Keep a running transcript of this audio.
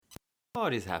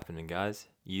What is happening, guys?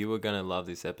 You are going to love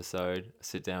this episode.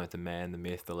 Sit down with the man, the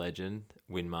myth, the legend,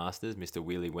 Wyn Masters, Mr.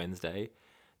 Wheelie Wednesday.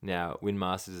 Now, Wyn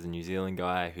Masters is a New Zealand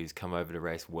guy who's come over to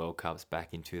race World Cups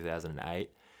back in 2008.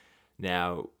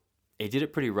 Now, he did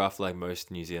it pretty rough like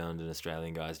most New Zealand and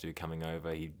Australian guys do coming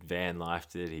over. He van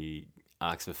lifed it, he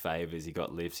asked for favours, he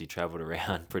got lifts, he travelled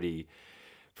around pretty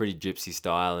gypsy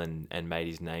style and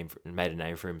made a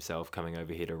name for himself coming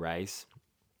over here to race.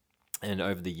 And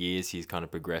over the years, he's kind of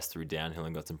progressed through downhill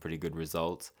and got some pretty good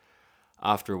results.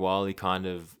 After a while, he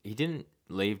didn't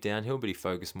leave downhill, but he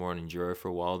focused more on enduro for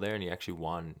a while there, and he actually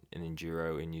won an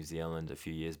enduro in New Zealand a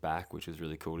few years back, which was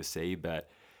really cool to see. But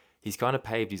he's kind of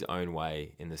paved his own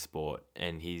way in the sport,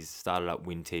 and he's started up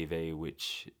Wyn TV,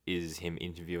 which is him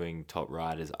interviewing top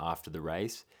riders after the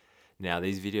race. Now,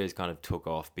 these videos kind of took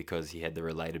off because he had the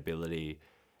relatability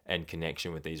and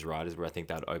connection with these riders where I think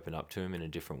that would open up to him in a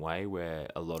different way where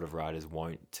a lot of riders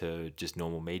won't to just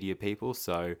normal media people.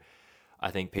 So I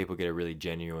think people get a really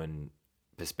genuine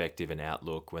perspective and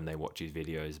outlook when they watch his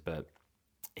videos. But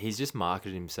he's just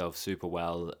marketed himself super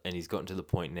well, and he's gotten to the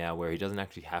point now where he doesn't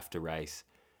actually have to race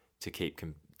to keep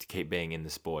being in the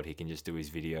sport. He can just do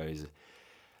his videos,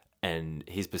 and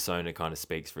his persona kind of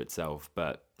speaks for itself.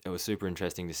 But it was super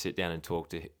interesting to sit down and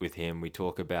talk with him. We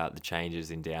talk about the changes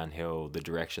in downhill, the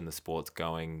direction the sport's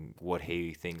going, what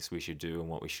he thinks we should do and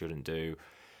what we shouldn't do,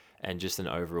 and just an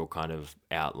overall kind of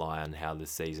outline on how the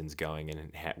season's going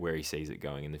and where he sees it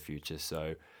going in the future.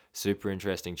 So super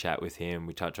interesting chat with him.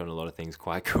 We touch on a lot of things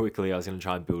quite quickly. I was going to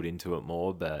try and build into it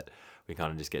more, but we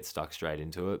kind of just get stuck straight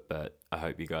into it. But I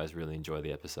hope you guys really enjoy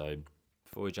the episode.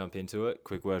 Before we jump into it,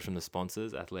 quick word from the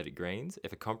sponsors, Athletic Greens.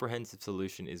 If a comprehensive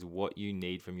solution is what you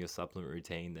need from your supplement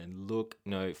routine, then look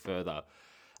no further.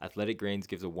 Athletic Greens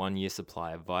gives a 1-year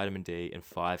supply of vitamin D and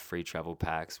 5 free travel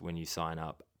packs when you sign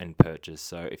up and purchase.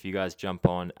 So if you guys jump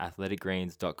on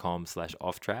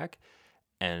athleticgreens.com/offtrack,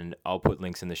 and I'll put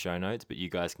links in the show notes, but you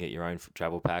guys can get your own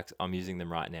travel packs. I'm using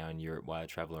them right now in Europe while I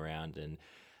travel around, and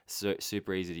so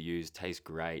super easy to use, tastes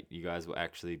great. You guys will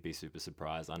actually be super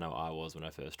surprised. I know I was when I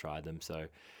first tried them. So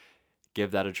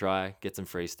give that a try, get some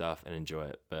free stuff and enjoy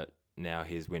it. But now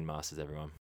here's Wyn Masters,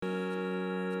 everyone.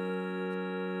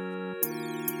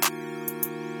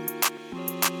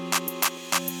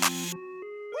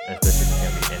 Especially if it's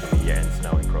going to be end of the year and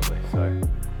snowing probably. So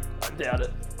I doubt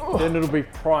it. Then it'll be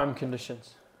prime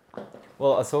conditions.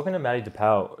 Well, I was talking to Matty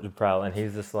DePrel, and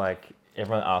he's just like,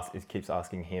 everyone keeps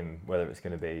asking him whether it's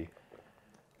going to be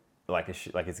like it's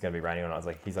going to be raining or not.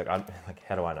 He's like,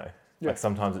 how do I know? Yeah. Like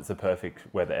sometimes it's the perfect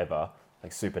weather ever,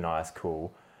 like super nice,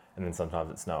 cool, and then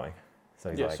sometimes it's snowing. So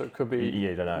he's like, so it could be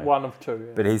you don't know. One of two.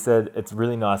 Yeah. But he said it's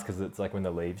really nice because it's like when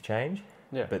the leaves change.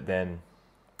 Yeah. But then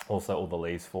also all the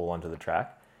leaves fall onto the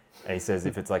track, and he says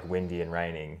if it's like windy and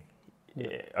raining.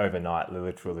 Yeah, overnight,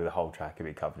 literally the whole track could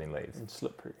be covered in leaves. And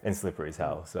slippery. And slippery as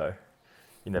hell, so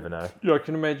you never know. Yeah, I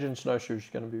can imagine snowshoes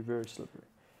are going to be very slippery.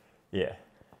 Yeah.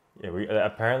 We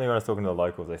apparently when I was talking to the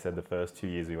locals, they said the first 2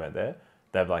 years we went there,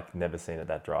 they've like never seen it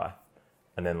that dry.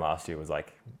 And then last year was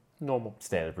like normal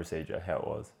standard procedure, how it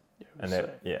was. Yeah,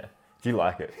 yeah. Do you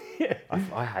like it? Yeah.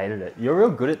 I hated it. You're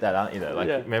real good at that, aren't you though? Like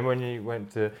remember when you went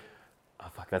to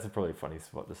that's probably a funny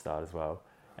spot to start as well.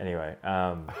 Anyway, you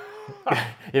know what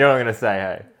I'm going to say,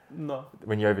 hey? No.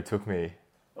 When you overtook me.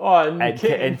 Oh, at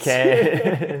Cairns.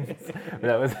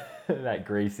 That was that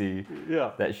greasy,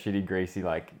 that shitty greasy,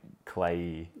 like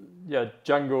clay. Yeah,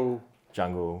 jungle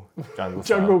jungle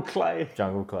clay.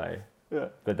 Jungle clay. Yeah.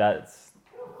 But that's...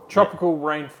 Tropical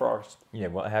rainforest. Yeah,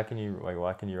 why can you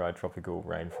ride tropical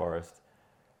rainforest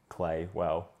clay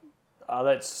well?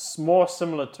 That's more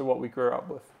similar to what we grew up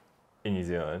with. In New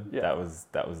Zealand? Yeah. That was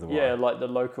the one. Yeah, like the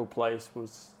local place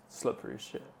was slippery as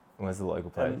shit. Where's the local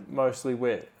place? And mostly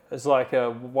wet. It's like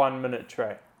a 1-minute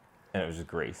track. And it was just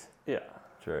grease. Yeah.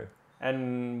 True.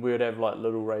 And we would have like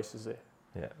little races there.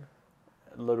 Yeah.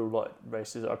 Little like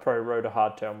races. I probably rode a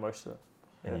hardtail most of them.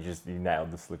 And you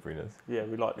nailed the slipperiness. Yeah,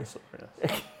 we like the slipperiness.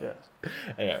 Yeah.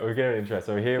 Yeah, we're getting interested.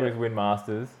 So we're here with Wyn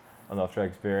Masters on the Off-Track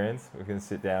Experience. We're going to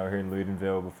sit down. We're here in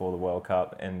Ludenville before the World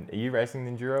Cup. And are you racing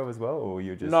the Enduro as well, or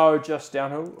you're just... No, just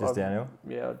downhill. Downhill?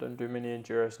 Yeah, I don't do many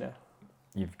Enduros now.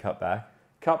 You've cut back?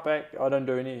 Cut back? I don't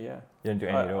do any, yeah. You don't do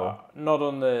any at all? Not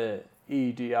on the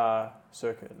EDR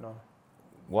circuit, no.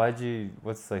 Why'd you...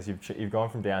 you've gone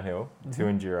from downhill to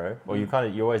Enduro. Well, you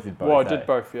always did both. Well, I did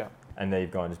both, yeah. And then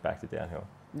you've gone just back to downhill.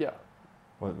 Yeah.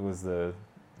 What was the...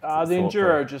 the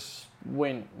Enduro just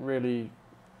went really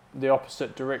the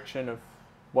opposite direction of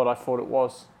what I thought it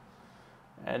was.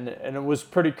 And it was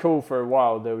pretty cool for a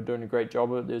while. They were doing a great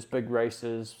job of it. There's big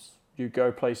races. You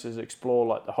go places, explore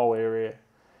like the whole area.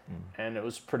 and it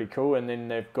was pretty cool. And then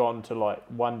they've gone to like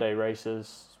 1 day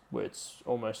races where it's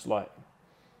almost like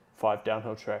 5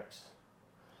 downhill tracks,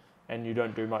 and you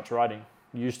don't do much riding.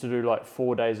 You used to do like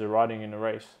 4 days of riding in a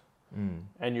race,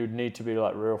 and you'd need to be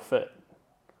like real fit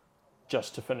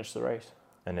just to finish the race.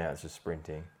 And now it's just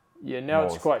sprinting. Yeah, now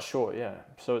it's quite short. Yeah,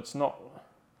 so it's not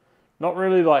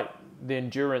really like the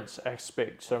endurance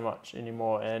aspect so much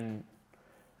anymore, and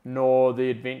nor the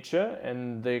adventure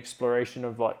and the exploration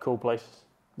of like cool places,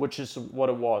 which is what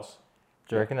it was.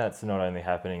 Do you reckon that's not only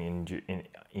happening in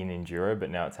enduro, but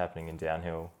now it's happening in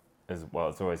downhill as well?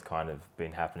 It's always kind of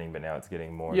been happening, but now it's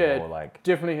getting more and more like...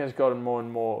 definitely has gotten more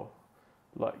and more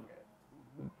like...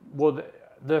 Well,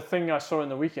 the thing I saw in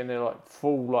the weekend, they're like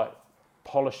full like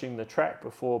polishing the track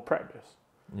before practice.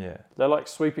 Yeah. They're like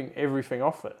sweeping everything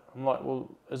off it. I'm like, well,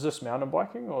 is this mountain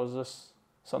biking or is this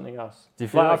something else? Do you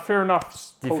feel like fair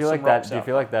enough? Do you feel like that? Do you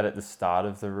feel like that at the start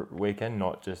of the weekend,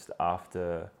 not just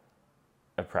after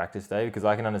a practice day? Because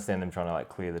I can understand them trying to like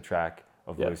clear the track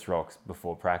of loose rocks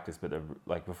before practice, but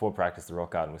before practice, the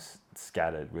rock garden was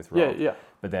scattered with rock. Yeah.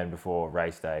 But then before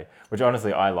race day, which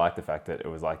honestly I like the fact that it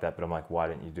was like that, but I'm like, why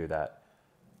didn't you do that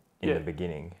in the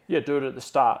beginning? Yeah, do it at the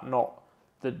start, not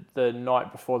the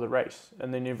night before the race,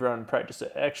 and then everyone practice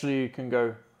it. Actually, you can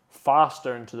go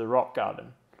faster into the rock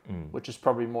garden, which is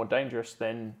probably more dangerous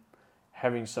than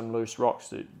having some loose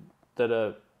rocks that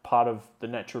are part of the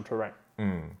natural terrain.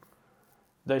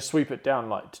 They sweep it down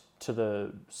like to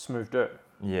the smooth dirt.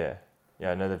 Yeah,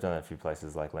 I know they've done that a few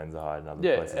places like Lenzerheide and other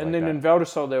places. Yeah, and like then in Val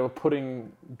they were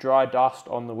putting dry dust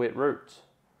on the wet roots,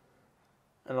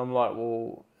 and I'm like,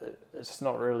 well, it's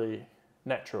not really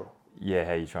natural. Yeah,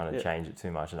 how you're trying to change it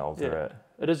too much and alter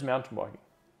it. It is mountain biking.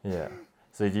 Yeah.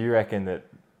 So do you reckon that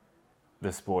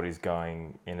the sport is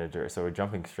going in a direction? So we're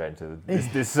jumping straight into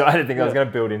this side of things. I was going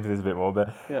to build into this a bit more,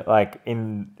 but like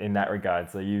in that regard,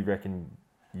 so you reckon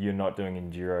you're not doing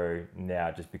enduro now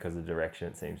just because of the direction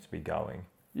it seems to be going?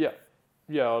 Yeah,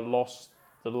 I lost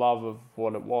the love of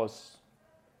what it was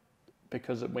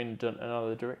because it went in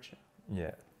another direction.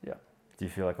 Yeah. Do you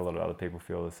feel like a lot of other people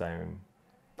feel the same?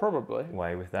 Probably.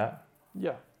 Way with that?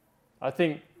 Yeah. I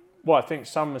think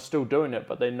some are still doing it,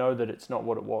 but they know that it's not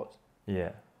what it was.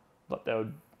 Yeah. Like they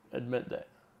would admit that.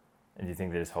 And do you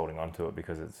think they're just holding on to it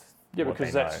because it's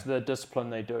because that's the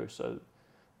discipline they do. So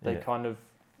they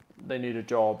they need a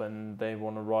job and they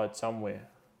want to ride somewhere.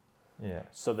 Yeah.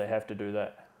 So they have to do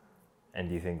that. And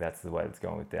do you think that's the way it's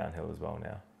going with downhill as well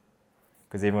now?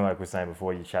 Because even like we were saying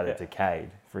before, you chatted to Cade,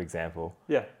 for example.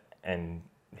 Yeah. And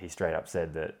he straight up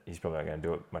said that he's probably not going to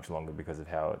do it much longer because of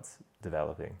how it's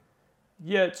developing.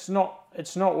 Yeah, it's not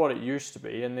what it used to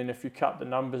be. And then if you cut the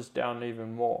numbers down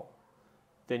even more,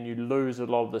 then you lose a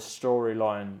lot of the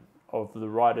storyline of the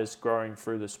riders growing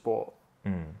through the sport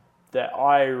that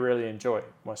I really enjoy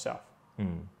myself.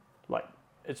 Like,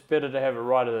 it's better to have a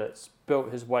rider that's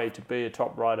built his way to be a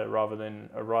top rider rather than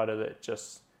a rider that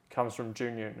just comes from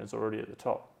junior and is already at the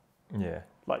top. Yeah.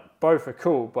 Like, both are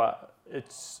cool, but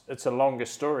it's a longer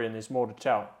story and there's more to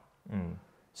tell.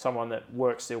 Someone that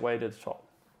works their way to the top.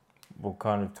 Well,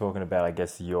 kind of talking about, I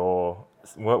guess,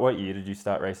 what year did you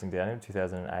start racing down in?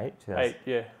 2008?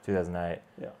 2008.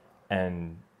 Yeah.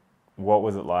 And what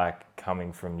was it like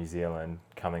coming from New Zealand,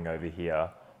 coming over here?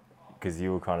 Because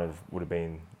you would have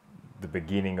been the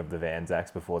beginning of the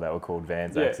Vanzacks before they were called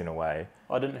Vanzacks in a way.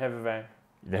 I didn't have a van.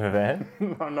 You didn't have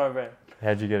a van? No van.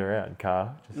 How'd you get around?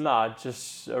 Car?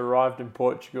 Just arrived in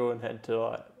Portugal and had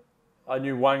to I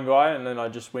knew one guy and then I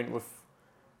just went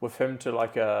with him to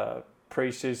like a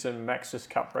pre-season Maxis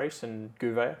Cup race in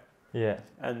Gouveia. Yeah.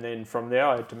 And then from there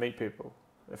I had to meet people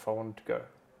if I wanted to go.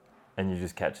 And you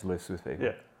just catch lifts with people?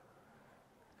 Yeah.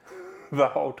 The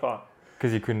whole time.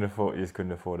 Because you just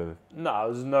couldn't afford it?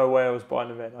 No, there's no way I was buying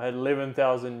a van. I had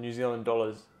 11,000 New Zealand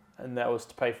dollars and that was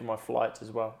to pay for my flights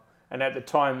as well. And at the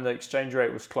time, the exchange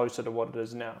rate was closer to what it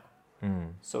is now.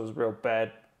 So it was real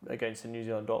bad against the New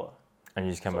Zealand dollar. And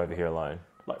you just come over here alone?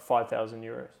 Like 5,000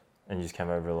 euros. And you just came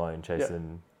over alone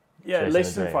chasing... Yeah,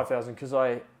 less than 5,000 because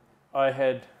I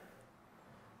had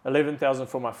 11,000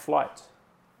 for my flight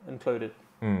included.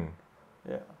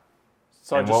 Yeah.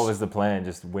 So and what was the plan?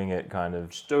 Just wing it kind of?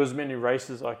 Just do as many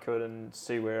races as I could and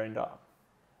see where I end up.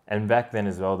 And back then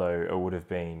as well though, it would have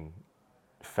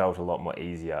felt a lot more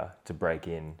easier to break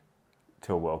in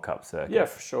to a World Cup circuit. Yeah,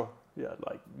 for sure. Yeah,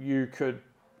 like you could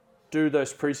do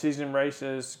those pre-season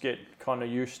races, get kind of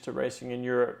used to racing in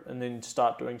Europe and then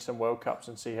start doing some World Cups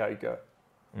and see how you go.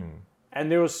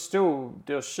 And there was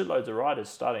shitloads of riders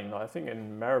starting. I think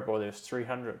in Maribor there was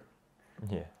 300.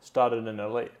 Yeah. Started in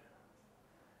elite.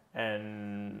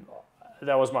 And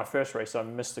that was my first race. I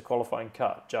missed the qualifying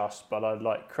cut but I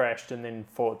like crashed and then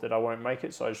thought that I won't make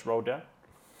it, so I just rolled down.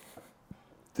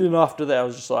 Then after that, I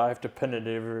was just like, I have to pin it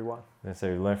to everyone. And so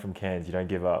you learn from Cairns, you don't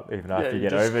give up even after you you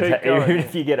get just keep going, even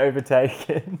if you get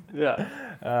overtaken. Yeah.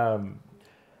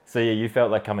 So yeah, you felt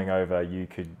like coming over, you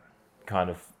could kind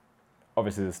of,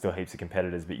 obviously there's still heaps of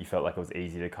competitors, but you felt like it was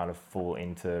easy to kind of fall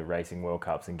into racing World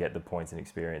Cups and get the points and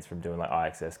experience from doing like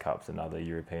IXS Cups and other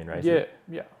European racing.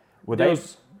 Yeah. Were they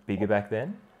bigger back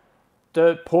then?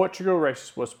 The Portugal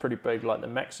race was pretty big, like the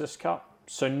Maxis Cup.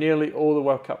 So nearly all the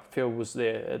World Cup field was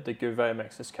there at the Gouveia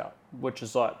Maxis Cup, which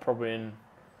is like probably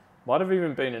might have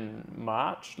even been in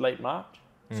March, late March.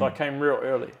 So I came real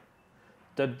early.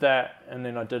 Did that, and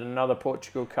then I did another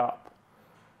Portugal Cup,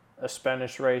 a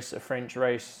Spanish race, a French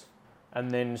race,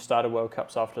 and then started World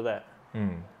Cups after that.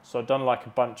 So I'd done like a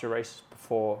bunch of races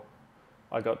before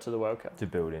I got to the World Cup. To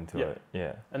build into it,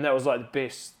 yeah. And that was like the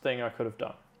best thing I could have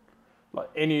done.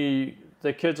 Like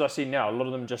the kids I see now, a lot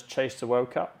of them just chase the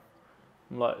World Cup.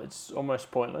 I'm like, it's almost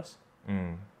pointless.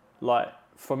 Like,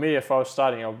 for me, if I was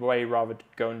starting, I'd way rather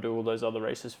go and do all those other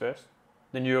races first.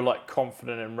 Then you're like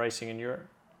confident in racing in Europe,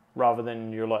 rather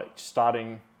than you're like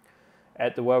starting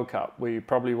at the World Cup where you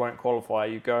probably won't qualify.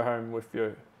 You go home with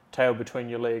your tail between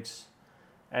your legs,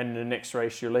 and the next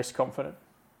race you're less confident.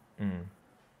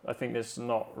 I think that's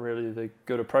not really the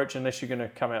good approach unless you're going to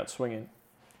come out swinging.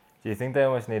 Do you think they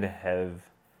almost need to have,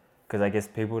 because I guess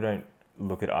people don't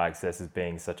look at IXS as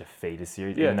being such a feeder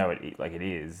series, even though it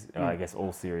is. I guess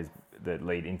all series that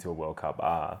lead into a World Cup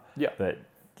are. Yeah. But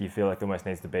do you feel like there almost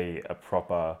needs to be a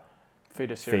proper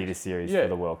feeder series for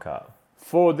the World Cup?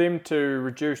 For them to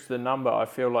reduce the number, I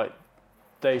feel like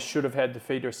they should have had the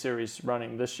feeder series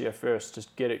running this year first,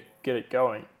 just get it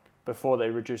going before they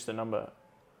reduce the number.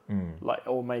 Like,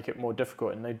 or make it more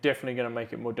difficult, and they're definitely going to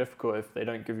make it more difficult if they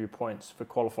don't give you points for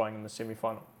qualifying in the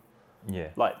semi-final. Yeah.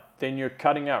 Like, then you're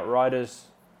cutting out riders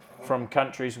from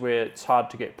countries where it's hard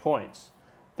to get points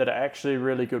that are actually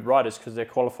really good riders because they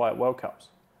qualify at World Cups.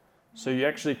 So you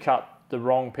actually cut the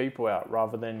wrong people out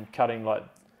rather than cutting like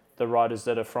the riders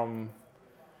that are from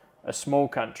a small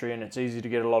country and it's easy to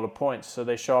get a lot of points. So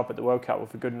they show up at the World Cup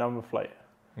with a good number plate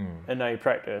in a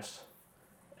practice,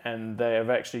 and they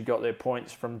have actually got their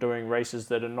points from doing races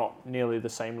that are not nearly the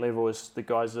same level as the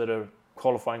guys that are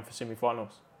qualifying for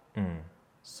semi-finals.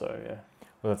 So, yeah.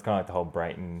 Well, that's kind of like the whole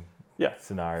Brayton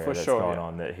scenario that's going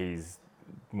on, that he's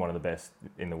one of the best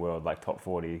in the world, like top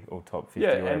 40 or top 50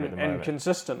 or whatever at the moment. And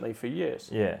consistently for years.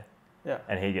 Yeah.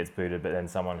 And he gets booted, but then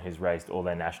someone who's raced all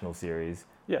their national series,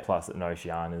 plus at no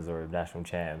Oceanas or national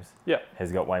champs,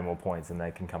 has got way more points, and they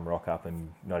can come rock up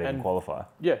and not even qualify.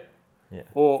 Yeah.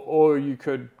 Or you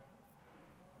could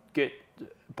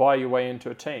buy your way into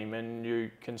a team and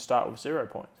you can start with 0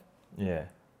 points. Yeah.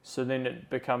 So then it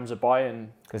becomes a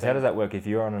buy-in. Because how does that work? If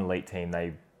you're on an elite team,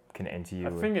 they can enter you.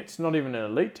 I think it's not even an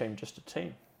elite team, just a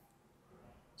team.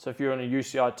 So if you're on a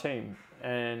UCI team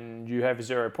and you have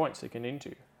 0 points, they can enter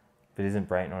you. But isn't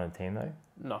Brayton on a team though?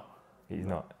 No. He's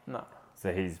not? No.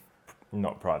 So he's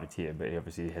not privateer, but he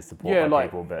obviously has support by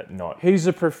people, but not... He's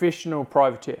a professional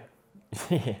privateer.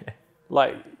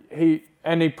 Like, he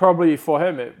probably, for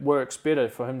him, it works better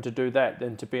for him to do that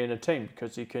than to be in a team,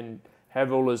 because he can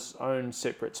have all his own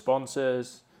separate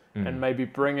sponsors and maybe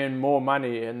bring in more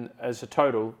money in as a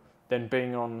total than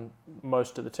being on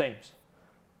most of the teams.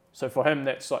 So for him,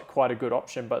 that's like quite a good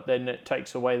option, but then it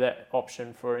takes away that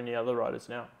option for any other riders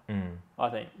now, I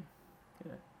think.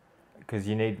 Because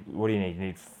you need, what do you need? You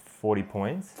need 40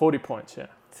 points? 40 points, yeah.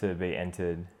 To be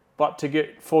entered. But to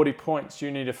get 40 points,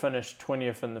 you need to finish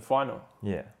 20th in the final.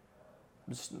 Yeah.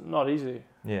 It's not easy.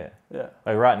 Yeah. Yeah.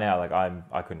 Like right now, like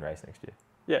I couldn't race next year.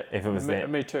 Yeah. If it was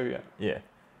me too, yeah. Yeah.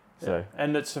 So. Yeah.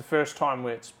 And it's the first time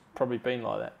where it's probably been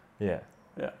like that. Yeah.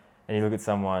 Yeah. And you look at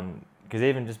someone, because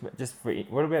even just for,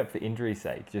 what about for injury's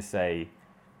sake? Just say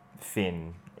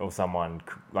Finn or someone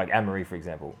like Anne-Marie, for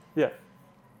example. Yeah.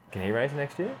 Can he race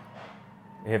next year?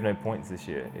 We have no points this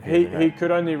year. If he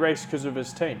could only race because of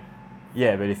his team.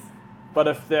 Yeah, but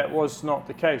if that was not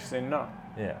the case, then no.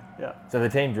 Yeah. Yeah. So the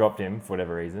team dropped him for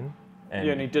whatever reason.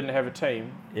 And he didn't have a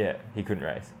team. Yeah, he couldn't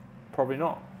race. Probably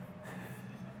not.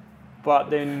 But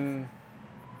then,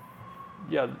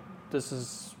 this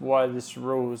is why this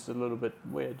rule is a little bit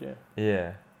weird, yeah.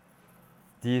 Yeah.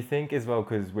 Do you think as well,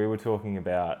 because we were talking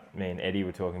about, me and Eddie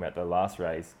were talking about the last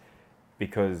race,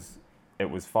 because it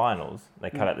was finals, they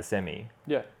cut out the semi.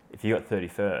 Yeah. If you got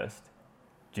 31st,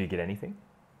 do you get anything?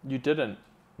 You didn't.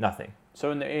 Nothing.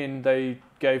 So in the end, they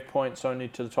gave points only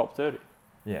to the top 30.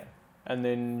 Yeah. And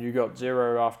then you got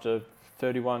 0 after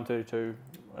 31, 32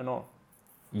 and on.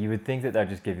 You would think that they'd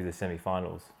just give you the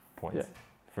semi-finals points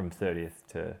from 30th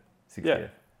to 60th. Yeah.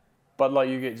 But like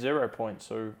you get 0 points,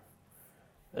 so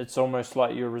it's almost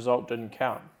like your result didn't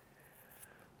count.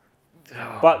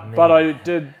 Oh, But I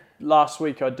did last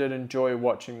week. I did enjoy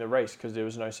watching the race because there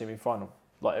was no semi-final.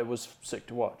 Like it was sick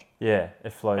to watch. Yeah,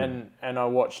 it flowed. And I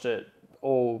watched it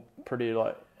all pretty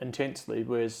like intensely.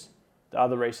 Whereas the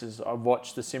other races, I've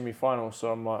watched the semi-final,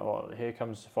 so I'm like, oh, here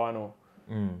comes the final.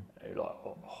 And you're like,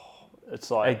 oh, it's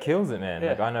like it kills it, man. Yeah.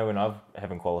 Like I know when I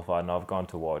haven't qualified and I've gone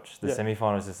to watch, the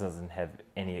semi-finals just doesn't have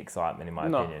any excitement in my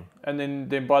opinion. And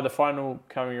then by the final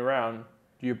coming around,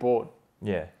 you're bored.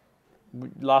 Yeah.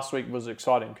 Last week was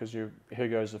exciting because here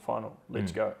goes the final.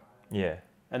 Let's go. Yeah.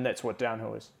 And that's what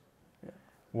downhill is.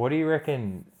 What do you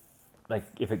reckon, like,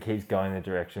 if it keeps going in the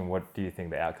direction, what do you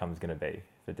think the outcome is going to be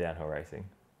for downhill racing?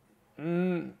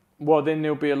 Well, then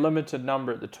there'll be a limited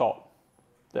number at the top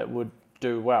that would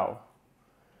do well.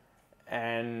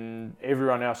 And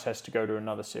everyone else has to go to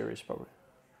another series, probably.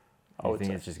 I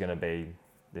think it's just going to be,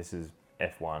 this is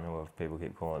F1, or if people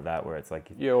keep calling it that, where it's like...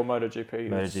 Yeah, or MotoGP.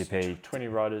 MotoGP. 20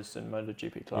 riders in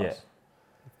MotoGP class.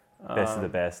 Yeah. Best of the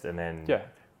best, and then... Yeah.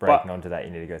 Breaking onto that,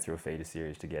 you need to go through a feeder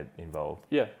series to get involved.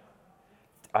 Yeah.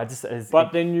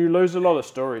 But then you lose a lot of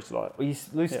stories, like. Well, you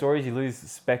lose stories. You lose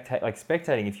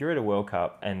spectating. If you're at a World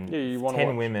Cup and you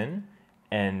 10 women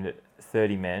and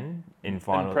 30 men in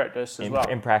final in practice as well.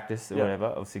 In practice or whatever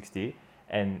of 60,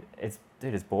 and it's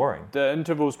boring. The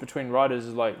intervals between riders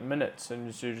is like minutes, and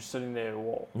you're just sitting there.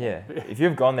 Whoa. Yeah. If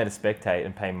you've gone there to spectate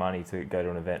and pay money to go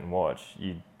to an event and watch,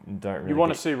 you don't really. You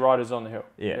want to see riders on the hill.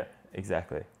 Yeah.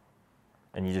 Exactly.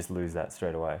 And you just lose that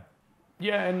straight away.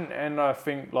 Yeah, and I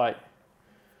think, like,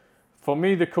 for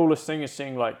me, the coolest thing is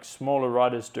seeing, like, smaller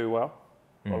riders do well.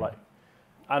 Or, like,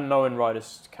 unknown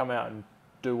riders come out and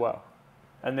do well.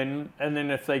 And then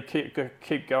if they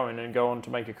keep going and go on to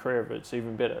make a career of it, it's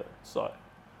even better. It's like,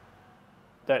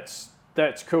 that's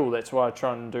cool. That's why I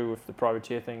try and do with the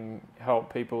privateer thing,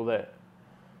 help people that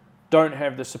don't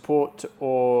have the support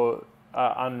or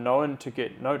are unknown to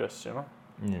get noticed, you know?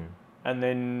 Yeah. And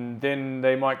then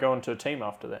they might go into a team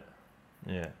after that.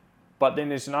 Yeah. But then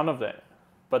there's none of that.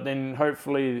 But then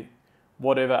hopefully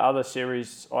whatever other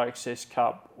series, IXS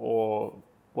Cup or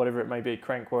whatever it may be,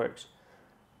 Crankworks,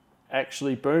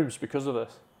 actually booms because of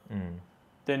this.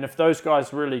 Then if those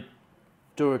guys really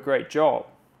do a great job,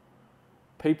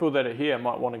 people that are here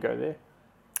might want to go there.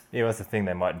 Yeah, that's the thing.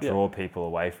 They might draw people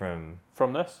away from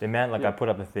this. The amount, I put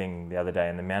up a thing the other day,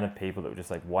 and the amount of people that were just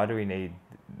like, why do we need,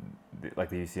 like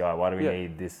the UCI, why do we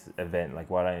need this event? Like,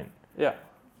 why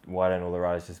don't all the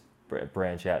riders just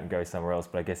branch out and go somewhere else?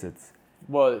 But I guess it's...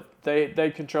 Well,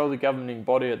 they control the governing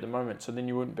body at the moment, so then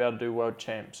you wouldn't be able to do world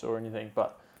champs or anything.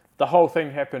 But the whole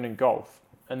thing happened in golf,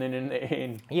 and then in the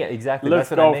end, yeah, exactly. Live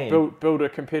That's what Golf I mean. build a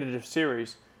competitive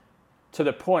series to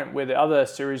the point where the other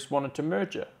series wanted to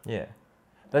merge it. Yeah,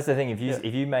 that's the thing. If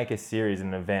you make a series,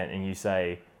 an event, and you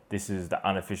say this is the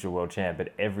unofficial world champ,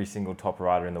 but every single top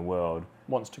rider in the world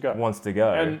wants to go,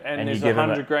 and you there's give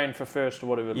 $100 grand for first or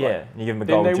whatever. Yeah, like, and you give them a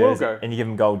then gold they will jersey, go. and you give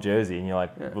them gold jersey, and you're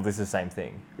like, well, this is the same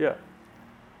thing. Yeah,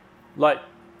 like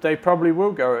they probably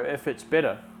will go if it's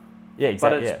better. Yeah,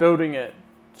 exactly. But it's building it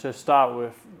to start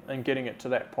with and getting it to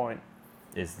that point.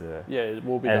 It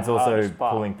will be. And the it's also hardest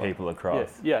part, pulling people across.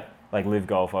 Yeah. Like Live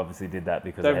Golf obviously did that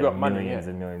because They've they got had money, millions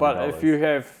and millions but of dollars. if you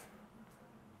have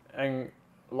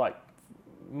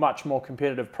much more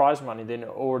competitive prize money, then it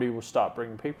already will start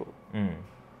bringing people.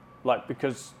 Like,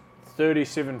 because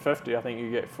 $37.50 I think you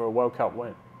get for a World Cup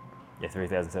win. Yeah,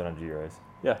 €3,700.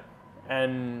 Yeah,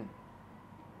 and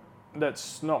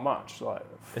that's not much. Like,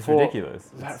 it's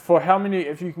ridiculous. For how many?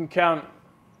 If you can count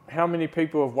how many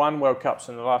people have won World Cups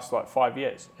in the last 5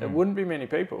 years, it wouldn't be many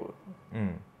people.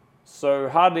 So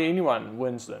hardly anyone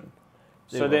wins them.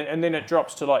 So then it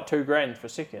drops to $2 grand for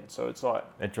second. So it's like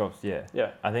it drops. Yeah.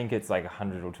 I think it's like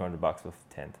 $100 or $200 for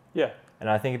 10th. Yeah. And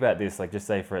I think about this, like just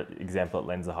say for example at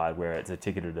Lenzerheide where it's a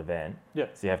ticketed event. Yeah.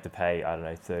 So you have to pay, I don't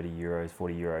know, €30,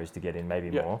 €40 to get in,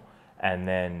 maybe more. And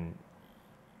then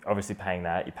obviously paying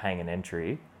that, you're paying an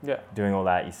entry. Yeah. Doing all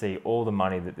that, you see all the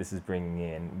money that this is bringing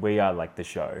in. We are like the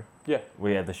show. Yeah.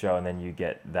 We are the show, and then you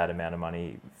get that amount of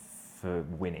money for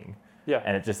winning. Yeah.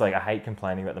 And it's just like, I hate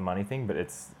complaining about the money thing, but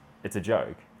it's a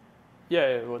joke.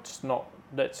 Yeah, well,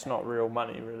 that's not real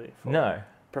money really. For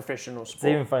professional sport. It's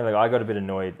even funny, like I got a bit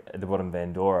annoyed at the bottom of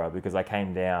Andorra because I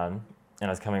came down and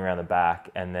I was coming around the back,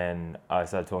 and then I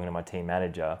started talking to my team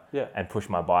manager and pushed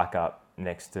my bike up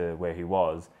next to where he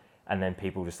was, and then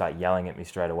people just start yelling at me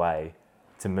straight away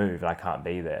to move, and I can't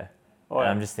be there. And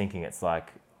I'm just thinking, it's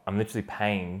like, I'm literally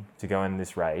paying to go in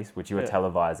this race, which you are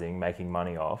televising, making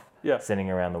money off, sending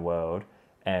around the world,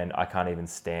 and I can't even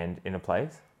stand in a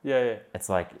place. Yeah. It's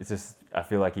like, it's just, I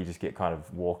feel like you just get kind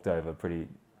of walked over pretty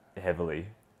heavily.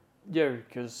 Yeah,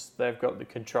 because they've got the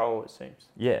control, it seems.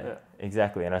 Yeah,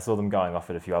 exactly. And I saw them going off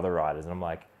at a few other riders, and I'm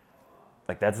like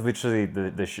that's literally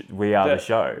we are the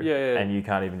show. Yeah. And you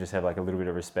can't even just have like a little bit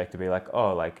of respect to be like,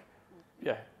 oh, like,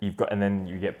 yeah, you've got, and then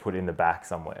you get put in the back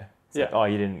somewhere. It's like, oh,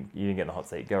 you didn't get in the hot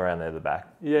seat. Go around there to the back.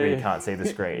 Where you can't see the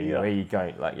screen. Where you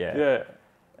going, like,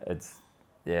 it's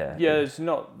it's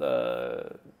not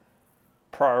the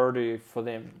priority for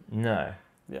them. No.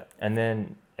 Yeah. And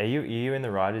then are you in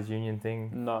the riders union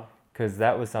thing? No. Because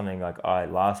that was something like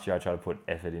last year I tried to put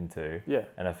effort into. Yeah.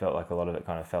 And I felt like a lot of it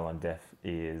kind of fell on deaf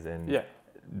ears, and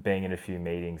being in a few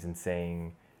meetings and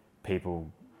seeing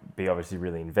people be obviously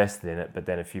really invested in it, but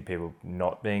then a few people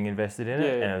not being invested in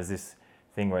it. And it was this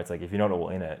thing where it's like, if you're not all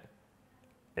in it,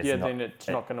 then it's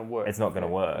not going to work. It's not going to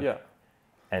work. Yeah.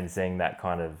 And seeing that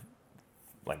kind of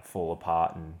like fall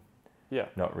apart and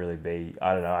not really be,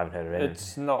 I don't know, I haven't heard of anything.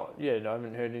 It's not, I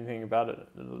haven't heard anything about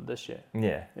it this year.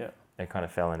 Yeah. Yeah. It kind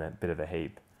of fell in a bit of a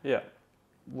heap. Yeah.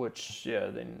 Which,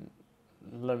 then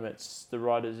limits the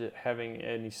riders having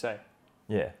any say.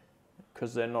 Yeah.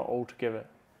 Because they're not all together.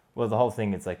 Well, the whole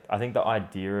thing, it's like, I think the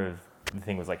idea of the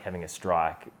thing was like having a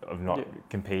strike of not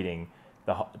competing,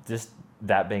 just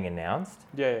that being announced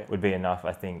would be enough,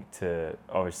 I think, to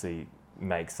obviously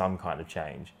make some kind of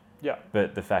change. Yeah.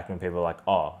 But the fact when people are like,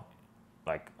 oh,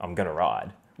 like, I'm going to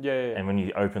ride. Yeah. And when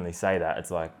you openly say that,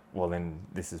 it's like, well, then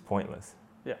this is pointless.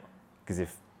 Yeah. Because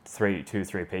if 3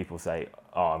 people say,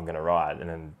 oh, I'm going to ride, and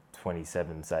then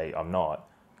 27 say, I'm not,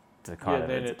 then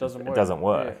it doesn't work. It doesn't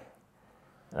work. Yeah.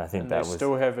 And I think they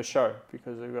still have a show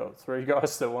because they've got 3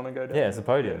 guys that want to go down. Yeah, it's a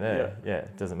podium there. Yeah,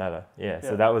 it doesn't matter. Yeah,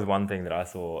 so that was one thing that I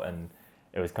saw, and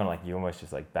it was kind of like you almost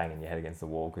just like banging your head against the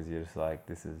wall because you're just like,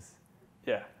 this is...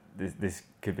 Yeah. This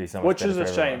could be so much Which better is a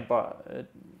for shame, everyone. but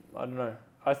I don't know.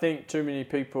 I think too many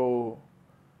people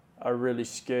are really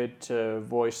scared to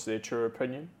voice their true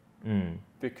opinion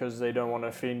because they don't want to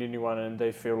offend anyone and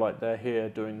they feel like they're here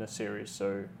doing the series,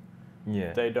 so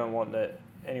they don't want that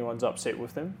anyone's upset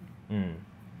with them.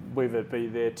 Whether it be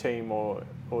their team or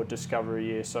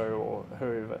Discovery ESO or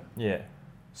whoever. Yeah.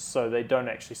 So they don't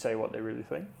actually say what they really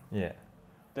think. Yeah.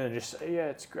 Then they just say,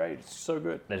 it's great, it's so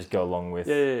good. They just go along with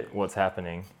what's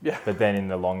happening. Yeah. But then in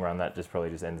the long run, that just probably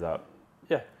just ends up.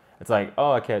 Yeah. It's like,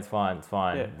 oh, okay, it's fine.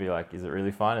 Yeah. Be like, is it really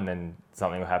fine? And then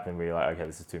something will happen where you're like, okay,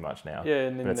 this is too much now. Yeah,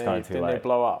 and then they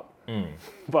blow up.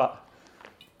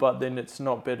 But then it's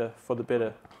not better for the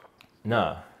better.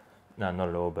 No, not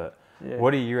at all. But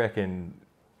what do you reckon?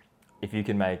 If you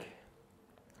can make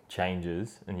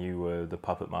changes and you were the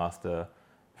puppet master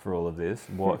for all of this,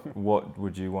 what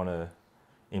would you want to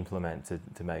implement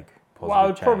to make positive Well, I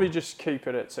would change? probably just keep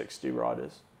it at 60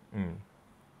 riders.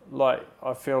 Like,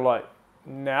 I feel like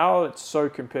now it's so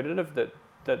competitive that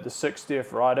the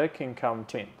 60th rider can come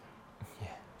 10th. Yeah.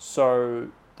 So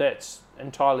that's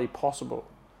entirely possible.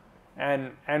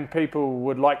 And people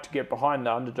would like to get behind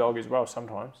the underdog as well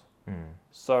sometimes.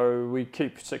 So we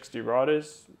keep 60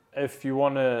 riders. If you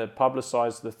want to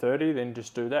publicise the 30, then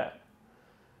just do that.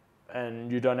 And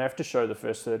you don't have to show the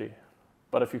first 30.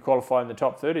 But if you qualify in the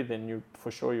top 30, then you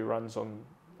for sure your run's on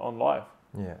live.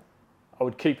 Yeah. I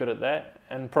would keep it at that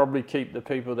and probably keep the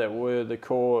people that were the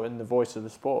core and the voice of the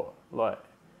sport. Like,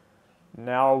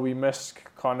 now we miss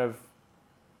kind of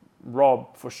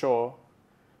Rob for sure,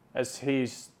 as he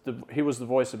was the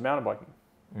voice of mountain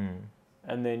biking.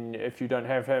 And then if you don't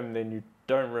have him, then you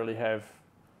don't really have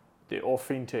the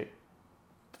authentic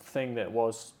thing that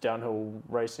was downhill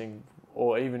racing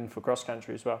or even for cross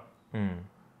country as well.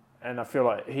 And I feel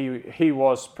like he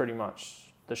was pretty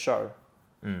much the show,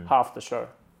 half the show.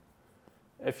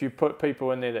 If you put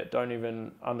people in there that don't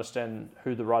even understand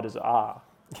who the riders are,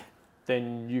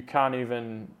 then you can't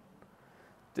even...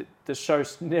 The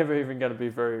show's never even going to be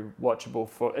very watchable,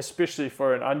 especially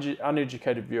for an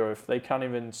uneducated viewer. If they can't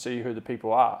even see who the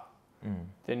people are,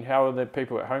 then how are the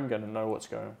people at home going to know what's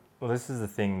going on? Well, this is the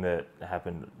thing that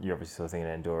happened. You obviously saw the thing in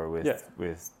Andorra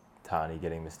with Tani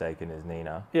getting mistaken as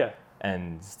Nina. Yeah.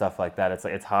 And stuff like that. It's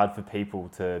like it's hard for people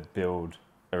to build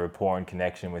a rapport and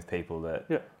connection with people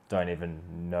that don't even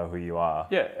know who you are.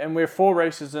 Yeah, and we're 4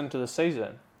 races into the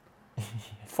season.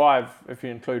 5 if you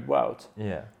include Worlds.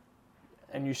 Yeah.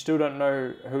 And you still don't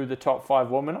know who the top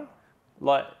 5 women are?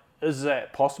 Like, is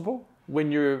that possible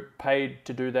when you're paid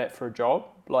to do that for a job?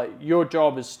 Like, your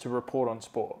job is to report on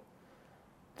sport.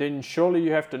 Then surely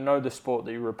you have to know the sport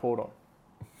that you report on.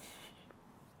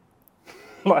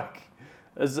 Like,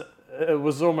 it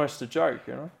was almost a joke,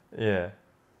 you know? Yeah.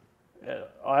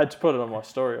 I had to put it on my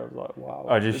story. I was like, wow.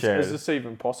 Is this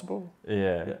even possible?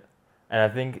 Yeah. And I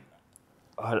think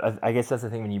I guess that's the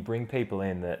thing when you bring people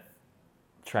in that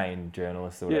train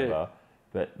journalists or whatever,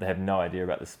 but they have no idea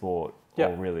about the sport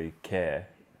or really care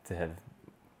to have.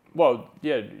 Well,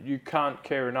 yeah, you can't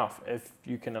care enough if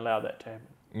you can allow that to happen.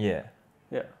 Yeah.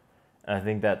 Yeah. And I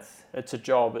think it's a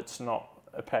job. It's not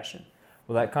a passion.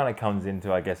 Well, that kind of comes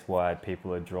into, I guess, why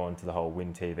people are drawn to the whole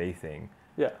Wyn TV thing.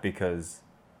 Yeah. Because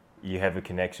you have a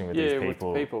connection with these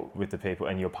people, with the people,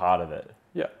 and you're part of it.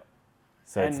 Yeah.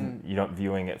 So you're not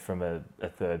viewing it from a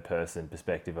third person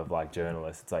perspective of like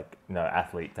journalists. It's like, no,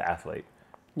 athlete to athlete.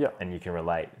 Yeah. And you can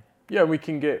relate. Yeah, we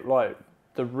can get like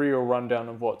the real rundown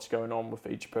of what's going on with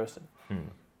each person.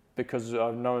 Because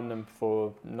I've known them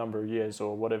for a number of years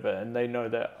or whatever, and they know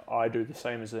that I do the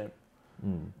same as them.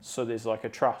 So there's like a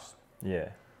trust. Yeah.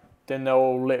 Then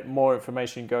they'll let more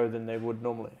information go than they would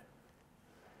normally.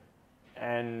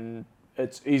 And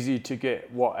it's easy to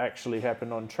get what actually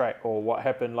happened on track or what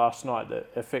happened last night that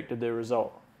affected their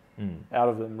result out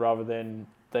of them, rather than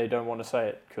they don't want to say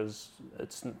it because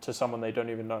it's to someone they don't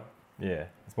even know. Yeah,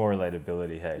 it's more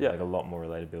relatability, hey? Yeah. Like a lot more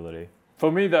relatability.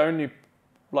 For me, the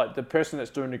person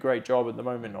that's doing a great job at the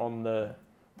moment on the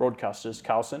broadcast is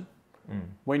Carlson.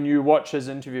 When you watch his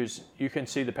interviews, you can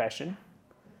see the passion.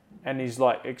 And he's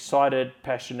like excited,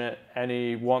 passionate, and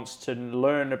he wants to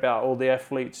learn about all the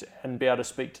athletes and be able to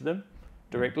speak to them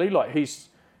directly. Like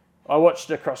I watched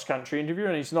a cross country interview,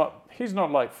 and he's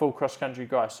not like full cross country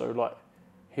guy. So like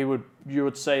you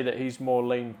would say that he's more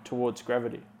lean towards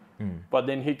gravity. But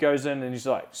then he goes in and he's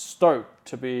like stoked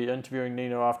to be interviewing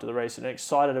Nino after the race and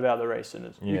excited about the race,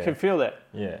 and you can feel that.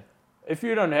 Yeah. If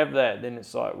you don't have that, then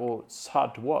it's like, well, it's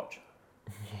hard to watch.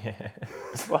 Yeah.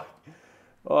 It's like,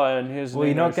 oh, and here's. Well,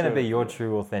 you're not going to be your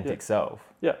true authentic self.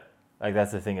 Yeah. Like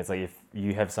that's the thing. It's like if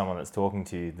you have someone that's talking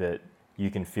to you that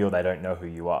you can feel they don't know who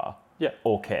you are. Yeah.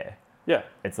 Or care. Yeah.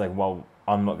 It's like, well,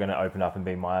 I'm not going to open up and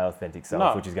be my authentic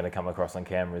self, which is going to come across on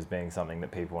camera as being something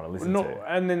that people want to listen to.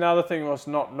 And then the other thing was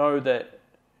not know that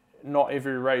not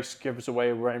every race gives away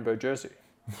a rainbow jersey.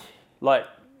 Like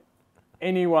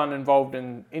anyone involved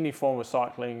in any form of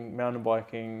cycling, mountain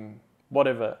biking,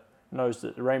 whatever, knows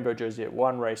that the rainbow jersey at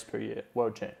one race per year,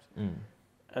 world champs.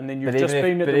 And then you've just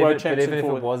been at the world champs. But even if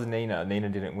it was Nina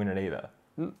didn't win it either.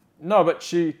 No, but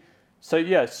she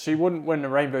wouldn't win the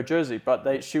rainbow jersey,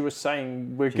 but she was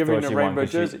saying we're giving a rainbow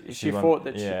jersey. She thought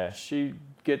that she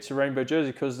gets a rainbow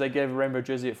jersey because they gave a rainbow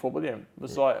jersey at Fort William. It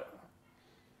was like,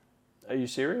 are you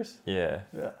serious? Yeah.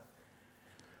 Yeah.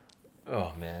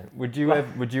 Oh man, would you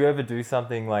ever do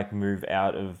something like move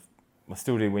out of? Well,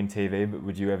 still do Wyn TV, but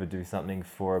would you ever do something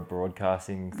for a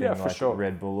broadcasting thing like sure.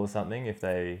 Red Bull or something? If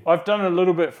they, I've done a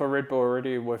little bit for Red Bull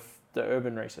already with the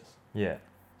urban races. Yeah.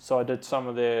 So I did some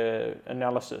of their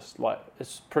analysis. Like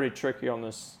it's pretty tricky on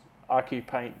this Archie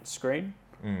Paint screen,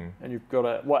 and you've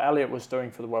got what Elliot was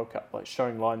doing for the World Cup, like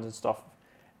showing lines and stuff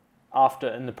after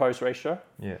in the post race show.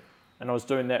 Yeah. And I was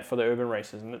doing that for the urban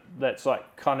races, and that's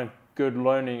like kind of good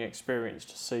learning experience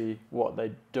to see what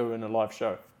they do in a live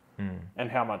show. And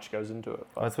how much goes into it.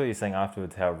 Well, that's what you're saying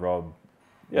afterwards, how Rob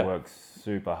works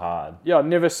super hard. Yeah, I've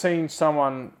never seen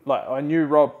someone, like I knew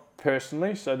Rob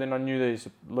personally, so then I knew he's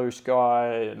a loose guy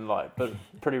and like but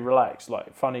pretty relaxed,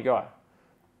 like funny guy.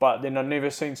 But then I've never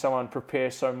seen someone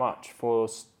prepare so much for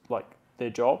like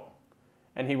their job.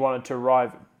 And he wanted to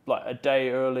arrive like a day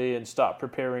early and start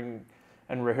preparing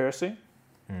and rehearsing.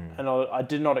 And I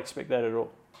did not expect that at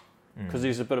all because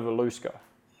he's a bit of a loose guy.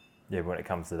 Yeah, when it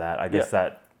comes to that, I guess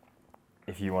that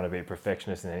if you want to be a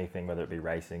perfectionist in anything, whether it be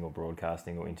racing or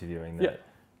broadcasting or interviewing, then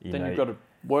you've got to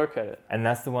work at it. And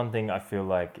that's the one thing I feel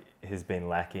like has been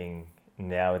lacking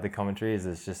now with the commentary is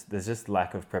there's just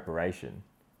lack of preparation.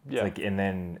 Yeah. Like, and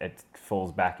then it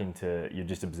falls back into you're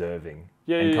just observing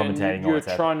and commentating on what's happening.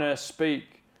 You're trying to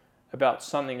speak about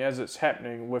something as it's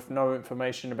happening with no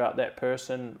information about that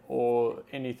person or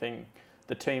anything,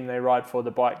 the team they ride for,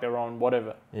 the bike they're on,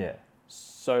 whatever. Yeah.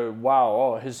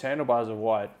 So, his handlebars are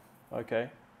wide. Okay.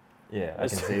 Yeah, I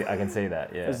can see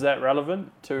that. Yeah. Is that relevant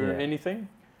to anything?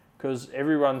 Because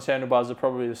everyone's handlebars are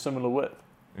probably a similar width.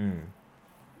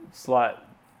 It's like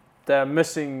they're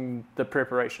missing the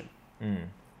preparation.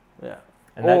 Yeah.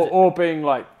 And or being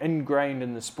like ingrained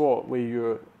in the sport where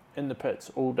you're in the pits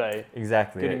all day.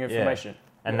 Exactly. Getting information.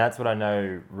 Yeah. And that's what I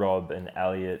know Rob and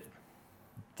Elliot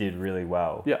did really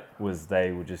well. Yeah. Was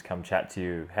they would just come chat to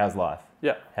you. How's life?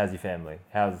 Yeah. How's your family?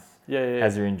 How's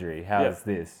your injury? How's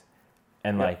this?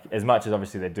 And like, as much as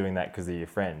obviously they're doing that because they're your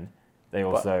friend, they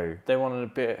also... But they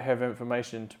wanted to have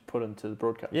information to put into the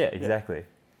broadcast. Yeah, exactly.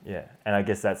 Yeah. And I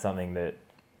guess that's something that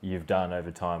you've done over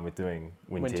time with doing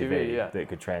Wyn TV that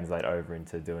could translate over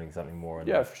into doing something more.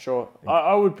 Yeah, for sure.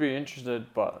 I would be interested,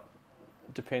 but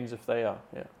it depends if they are.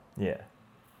 Yeah. Yeah.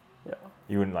 Yeah.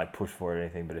 You wouldn't like push for it or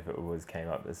anything, but if it came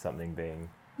up as something being...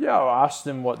 Yeah, I'll ask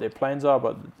them what their plans are,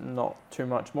 but not too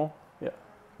much more. Yeah.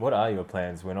 What are your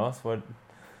plans, Wynos?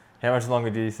 How much longer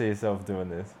do you see yourself doing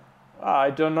this? I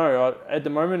don't know. At the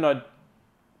moment, I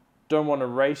don't want to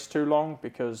race too long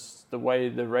because the way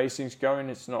the racing's going,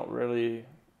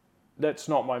 that's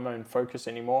not my main focus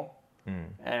anymore.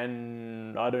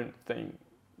 And I don't think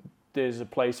there's a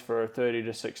place for a 30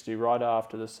 to 60 rider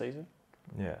after this season.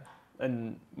 Yeah.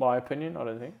 In my opinion, I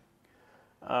don't think.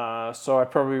 So I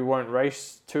probably won't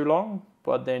race too long,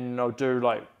 but then I'll do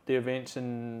like the events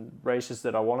and races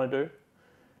that I want to do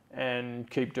and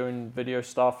keep doing video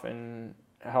stuff and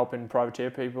helping privateer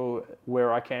people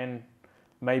where I can.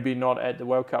 Maybe not at the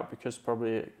World Cup because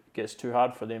probably it gets too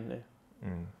hard for them there.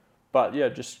 But yeah,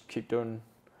 just keep doing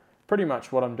pretty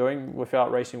much what I'm doing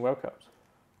without racing World Cups.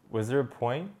 Was there a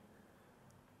point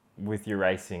with your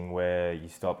racing where you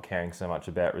stopped caring so much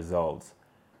about results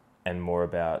and more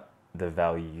about the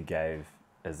value you gave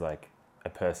as like a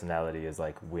personality, as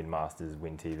like Wyn Masters,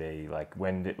 Wyn TV? Like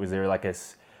was there like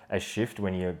a shift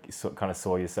when you kind of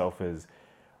saw yourself as,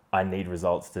 I need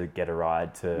results to get a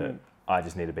ride, to I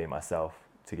just need to be myself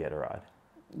to get a ride?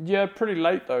 Yeah, pretty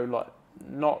late though, like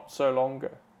not so long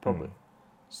ago probably.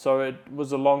 So it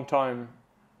was a long time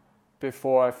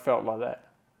before I felt like that.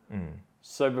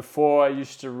 So before I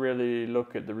used to really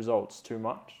look at the results too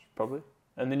much, probably.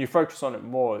 And then you focus on it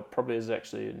more, it probably is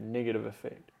actually a negative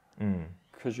effect.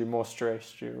 Because you're more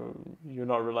stressed, you're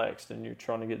not relaxed, and you're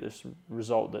trying to get this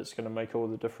result that's going to make all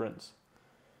the difference.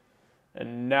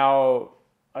 And now,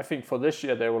 I think for this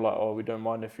year, they were like, oh, we don't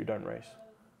mind if you don't race.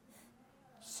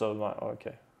 So I'm like, oh,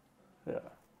 okay. Yeah.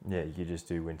 Yeah, you just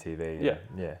do Wyn TV.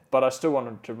 Yeah. But I still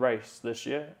wanted to race this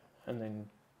year and then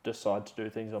decide to do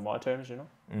things on my terms, you know?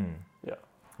 Yeah.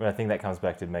 Well, I think that comes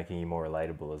back to making you more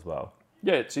relatable as well.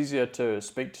 Yeah, it's easier to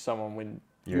speak to someone when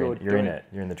you're in it.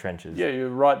 You're in the trenches. Yeah, you're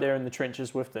right there in the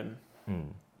trenches with them.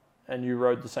 And you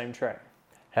rode the same track.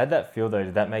 How'd that feel though?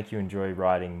 Did that make you enjoy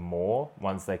riding more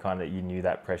once you knew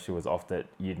that pressure was off, that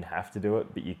you didn't have to do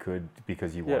it, but you could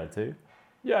because you wanted to?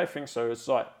 Yeah, I think so. It's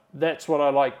like, that's what I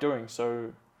like doing.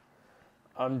 So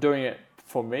I'm doing it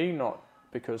for me, not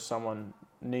because someone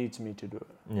needs me to do it.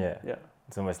 Yeah.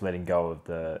 It's almost letting go of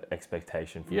the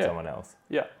expectation from someone else.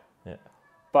 Yeah.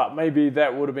 But maybe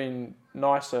that would have been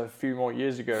nicer a few more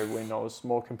years ago when I was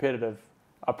more competitive.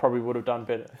 I probably would have done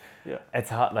better. Yeah. It's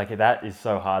hard. Like, that is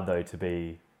so hard though, to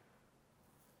be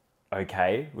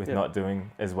okay with not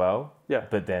doing as well. Yeah.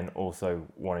 But then also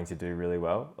wanting to do really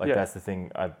well. Like, that's the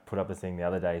thing. I put up a thing the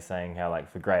other day saying how, like,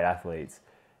 for great athletes,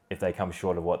 if they come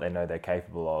short of what they know they're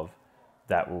capable of,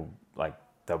 that will, like,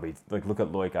 they'll be, like, look at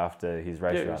Loic after his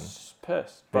race run. He was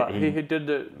pissed. But he did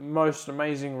the most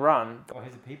amazing run. Oh,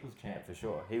 he's a people's champ for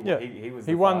sure. He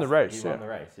won the race. He won the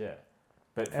race, yeah.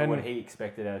 But for what he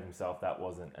expected out of himself, that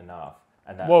wasn't enough.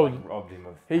 And that robbed him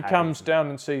of... He comes down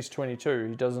and sees 22.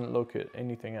 He doesn't look at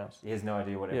anything else. He has no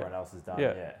idea what everyone else has done.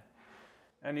 Yeah.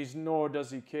 And nor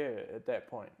does he care at that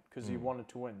point, because he wanted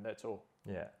to win, that's all.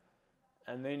 Yeah.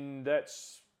 And then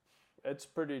it's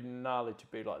pretty gnarly to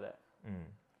be like that.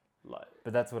 Like,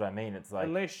 but that's what I mean. It's like,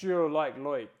 unless you're like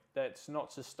Loic, that's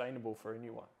not sustainable for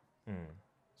anyone.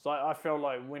 So I felt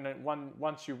like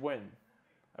once you win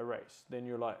a race, then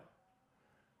you're like,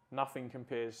 nothing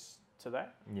compares to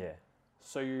that. Yeah.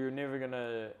 So you're never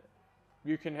gonna.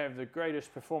 You can have the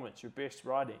greatest performance, your best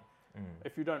riding.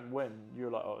 If you don't win, you're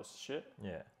like, oh, it's shit.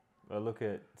 Yeah. Well, look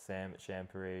at Sam at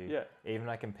Champery. Yeah. Even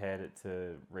I compared it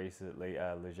to recently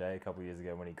Leger a couple of years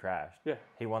ago when he crashed. Yeah.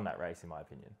 He won that race, in my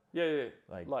opinion. Yeah.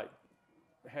 Like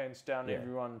hands down,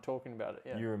 everyone talking about it.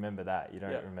 Yeah. You remember that. You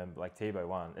don't remember, like, Thibaut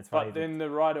won. It's funny. But then the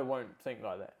rider won't think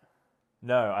like that.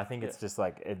 No, I think it's just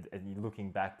like, looking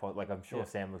back, like, I'm sure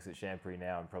Sam looks at Champery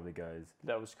now and probably goes,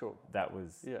 that was cool. That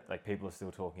was, like, people are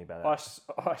still talking about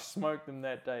that. I smoked them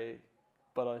that day,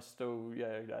 but I still,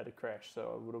 I had a crash,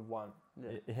 so I would have won.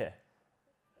 Yeah.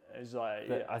 It's like,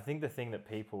 I think the thing that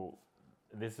people,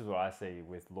 this is what I see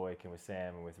with Loic and with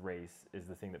Sam and with Reese, is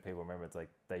the thing that people remember. It's like,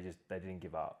 they didn't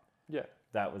give up. Yeah.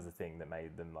 That was the thing that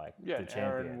made them, like, the champion.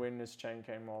 Aaron, when his chain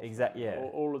came off. Exactly, yeah.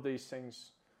 All of these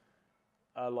things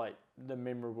are like the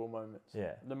memorable moments.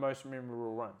 Yeah. The most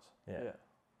memorable runs. Yeah.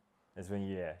 It's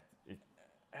when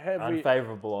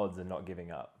unfavourable odds are not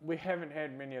giving up. We haven't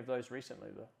had many of those recently,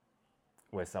 though.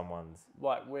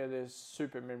 Where there's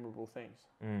super memorable things.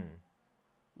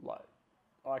 Like,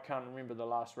 I can't remember the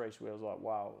last race where I was like,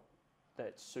 wow,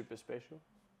 that's super special.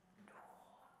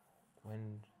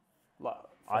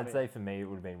 I'd say for me it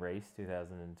would have been Reese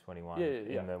 2021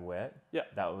 in the wet. Yeah.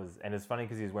 That was, and it's funny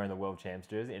because he was wearing the World Champs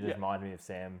jersey. It just reminded me of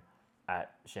Sam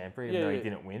at Shampoo, even though he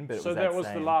didn't win. But it so was that was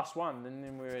same... the last one, and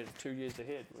then we were 2 years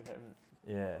ahead. We haven't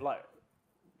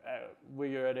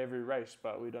we are at every race,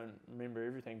 but we don't remember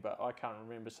everything. But I can't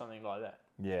remember something like that.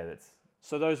 Yeah, that's...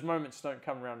 So those moments don't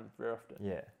come around very often.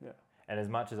 Yeah. Yeah. And as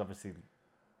much as obviously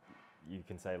you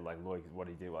can say like Lloyd, what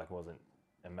he did like wasn't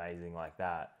amazing like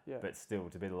that, but still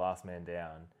to be the last man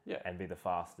down and be the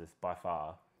fastest by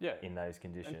far in those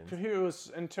conditions. And he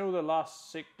was, until the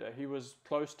last sector, he was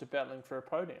close to battling for a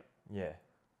podium. Yeah.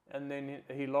 And then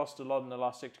he lost a lot in the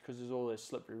last sector because there's all those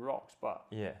slippery rocks. But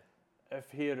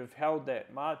if he had have held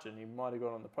that margin, he might have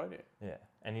got on the podium. Yeah.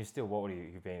 And he still, what would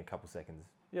he have been, a couple seconds?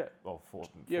 Yeah. Or four.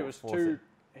 Yeah, it was two.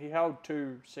 He held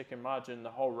 2 second margin the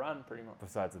whole run pretty much.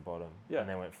 Besides the bottom. Yeah. And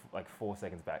then went like 4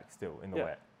 seconds back still in the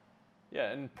wet.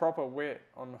 Yeah, and proper wet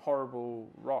on horrible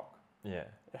rock. Yeah.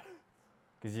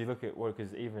 Because you look at,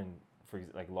 because even, for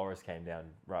like Loris came down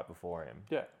right before him.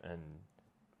 Yeah. And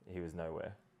he was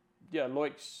nowhere. Yeah,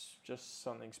 Loic's just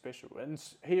something special. And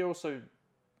he also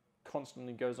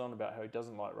constantly goes on about how he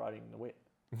doesn't like riding in the wet.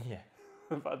 Yeah.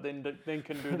 But then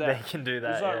can do that. They can do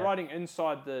that. It's like riding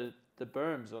inside the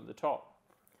berms on the top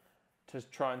to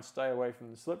try and stay away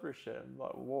from the slippery shit. I'm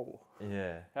like, whoa.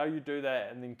 Yeah. How you do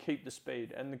that and then keep the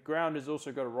speed. And the ground has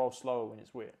also got to roll slower when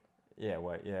it's wet. Yeah,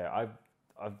 wait, yeah.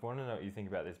 I want to know what you think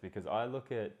about this, because I was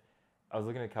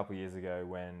looking a couple of years ago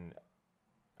when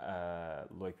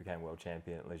Loic became world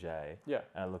champion at Leger. Yeah.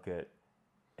 And I look at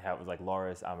how it was like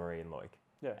Loris, Amaury and Loic.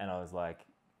 Yeah. And I was like,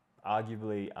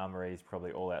 arguably Amaury's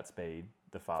probably all out speed,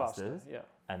 the fastest. Faster, yeah.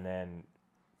 And then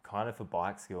kind of for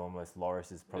bike skill, almost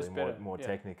Loris is probably more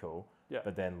technical. Yeah.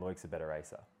 But then Loic's a better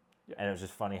racer. Yeah. And it was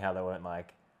just funny how they weren't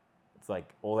like, it's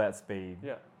like all out speed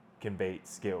can beat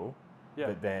skill,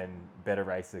 but then better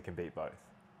racer can beat both.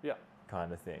 Yeah.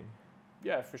 Kind of thing.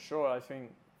 Yeah, for sure. I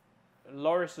think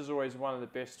Loris is always one of the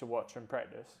best to watch in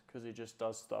practice, because he just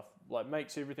does stuff, like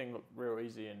makes everything look real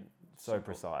easy and so simple.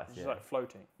 Precise. He's like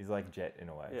floating. He's like Jet in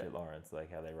a way, Jet Lawrence, like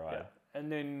how they ride. Yeah.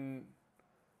 And then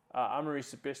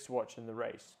Amaury's the best to watch in the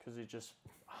race, because he just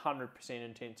 100%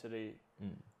 intensity. Mm.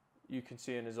 You can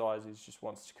see in his eyes he just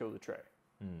wants to kill the track.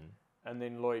 Mm. And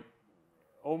then Loic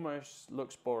almost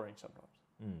looks boring sometimes.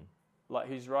 Mm. Like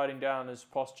he's riding down, his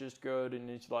posture's good, and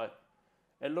he's like,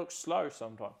 it looks slow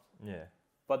sometimes. Yeah.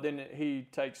 But then he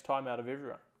takes time out of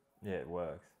everyone. Yeah, it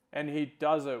works. And he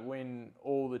does it when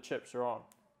all the chips are on.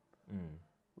 Mm.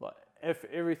 Like if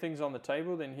everything's on the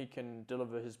table, then he can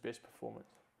deliver his best performance,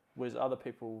 whereas other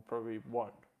people probably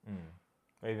won't.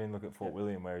 Mm. Even look at Fort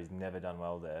William, where he's never done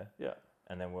well there. Yeah.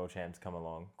 And then world champs come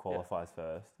along, qualifies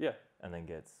first. Yeah. And then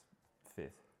gets 5th.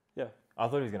 Yeah. I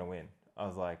thought he was going to win. I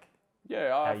was like...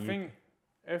 Yeah, I think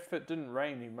if it didn't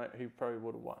rain, he probably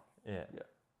would have won. Yeah. Yeah.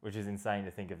 Which is insane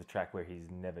to think of the track where he's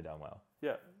never done well.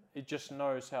 Yeah. He just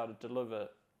knows how to deliver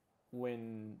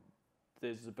when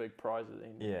there's a big prize at the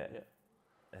end. Yeah. Yeah.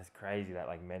 It's crazy that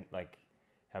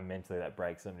how mentally that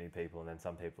breaks so many people, and then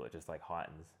some people it just like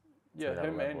heightens. Yeah,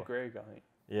 him and Greg, I think.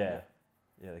 Yeah.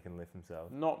 Yeah, they can lift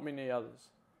themselves. Not many others.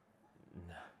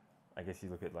 No. I guess you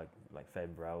look at like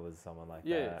Fab Brel was someone like that.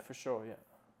 Yeah, for sure,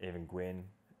 yeah. Even Gwyn.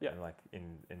 Yeah. And like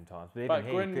in times. But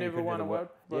Gwyn never won a world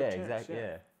champs, exactly,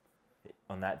 yeah.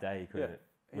 On that day he couldn't.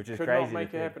 Yeah. Which is crazy. He could not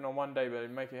make it happen on one day, but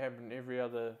he'd make it happen every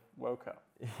other World Cup.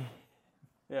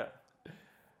 Yeah.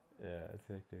 Yeah, it's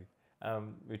hectic.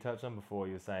 We touched on before,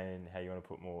 you were saying how you want to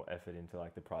put more effort into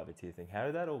like the privateer thing. How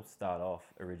did that all start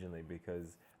off originally?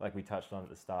 Because like we touched on at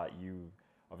the start, you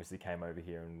obviously came over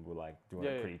here and were like doing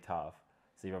it pretty tough.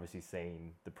 So you've obviously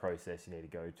seen the process you need to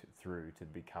go through to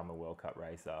become a World Cup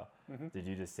racer. Mm-hmm. Did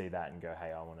you just see that and go,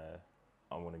 hey, I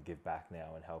want to give back now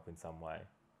and help in some way?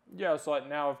 Yeah, it's like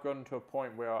now I've gotten to a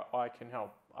point where I can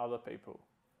help other people.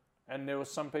 And there were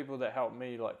some people that helped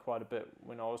me like quite a bit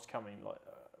when I was coming, like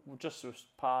just with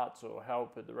parts or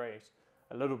help at the race,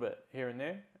 a little bit here and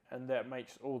there, and that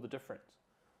makes all the difference.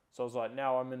 So I was like,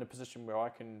 now I'm in a position where I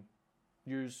can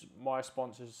use my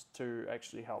sponsors to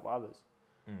actually help others.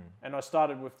 Mm. And I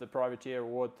started with the privateer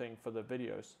award thing for the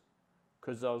videos,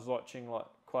 because I was watching like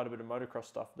quite a bit of motocross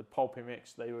stuff. The Pulp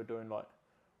MX, they were doing like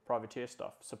privateer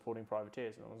stuff, supporting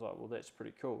privateers, and I was like, well, that's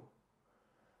pretty cool.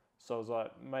 So I was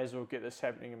like, may as well get this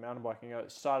happening in mountain biking. I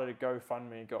started a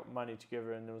GoFundMe, got money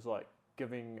together, and it was like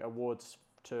giving awards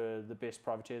to the best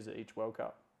privateers at each World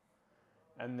Cup.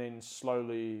 And then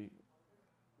slowly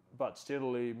but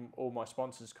steadily, all my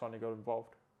sponsors kind of got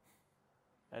involved.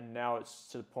 And now it's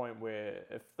to the point where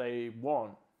if they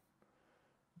want,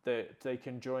 they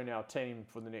can join our team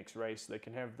for the next race. They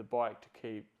can have the bike to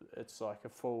keep. It's like a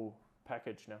full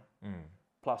package now,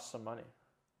 plus some money.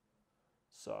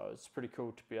 So it's pretty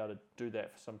cool to be able to do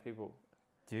that for some people.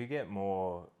 Do you get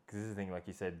more, because this is the thing, like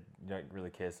you said, you don't really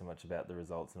care so much about the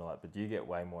results and all that, but do you get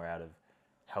way more out of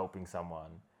helping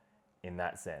someone in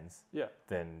that sense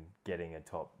than getting a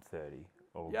top 30?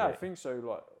 I think so.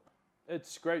 Like,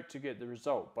 it's great to get the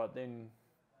result, but then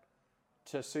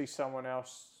to see someone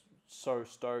else so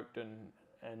stoked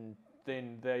and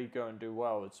then they go and do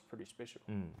well, it's pretty special.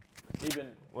 Even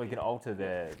you can alter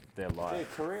their life, their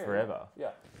career forever.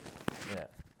 Yeah.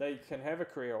 They can have a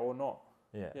career or not.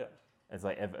 Yeah. It's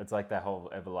like that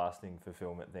whole everlasting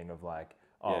fulfillment thing of like,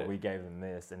 we gave them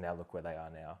this and now look where they are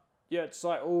now. Yeah, it's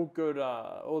like all good,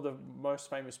 all the most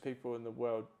famous people in the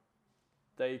world,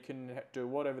 they can do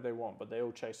whatever they want, but they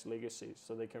all chase legacies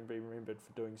so they can be remembered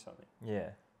for doing something. Yeah.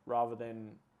 Rather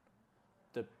than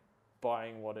the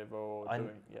buying whatever or doing,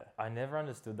 I never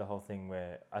understood the whole thing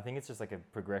where, I think it's just like a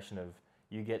progression of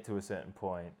you get to a certain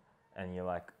point and you're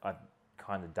like, I've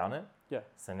kind of done it. Yeah.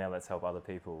 So now let's help other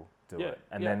people do it.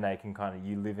 And then they can kind of,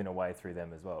 you live in a way through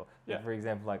them as well. Like for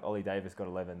example, like Ollie Davis got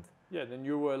 11th. Yeah, then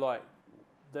you were like,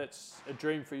 that's a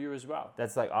dream for you as well.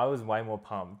 That's like, I was way more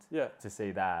pumped to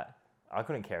see that. I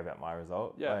couldn't care about my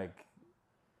result. Yeah. Like,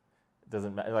 it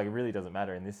doesn't matter. Like, it really doesn't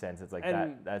matter in this sense. It's like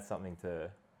that's something to...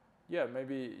 Yeah,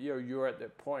 maybe you're at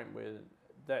that point where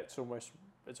that's almost,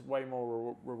 it's way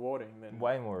more rewarding than...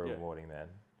 Way more rewarding than...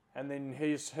 And then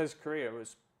his career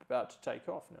was about to take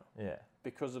off now. Yeah.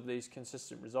 Because of these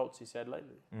consistent results he's had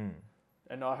lately.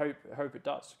 And I hope it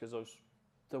does, because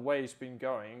the way he's been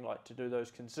going, like to do those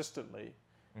consistently,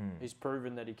 he's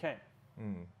proven that he can.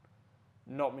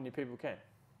 Not many people can.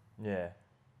 Yeah.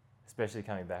 Especially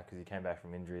coming back, because he came back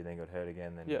from injury, then got hurt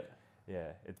again. Then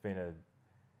it's been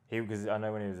because I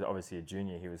know when he was obviously a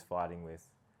junior, he was fighting with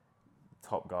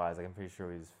top guys. Like I'm pretty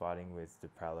sure he was fighting with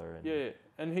DePrella and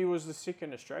and he was the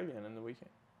second Australian in the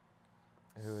weekend.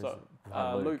 Who was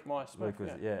Luke Smith. Luke was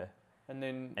and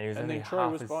then he was and only then Troy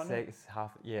half was fighting.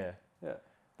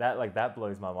 That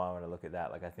blows my mind when I look at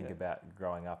that. Like I think about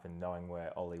growing up and knowing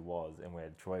where Ollie was and where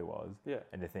Troy was,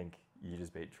 and to think you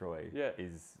just beat Troy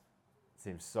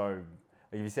seems so.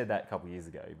 Like if you said that a couple of years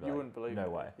ago, you wouldn't believe no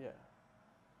it. way. Yeah.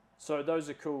 So those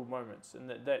are cool moments,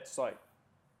 and that's like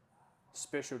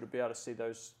special to be able to see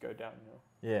those go down.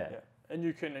 Yeah. And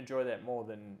you can enjoy that more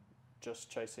than just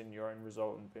chasing your own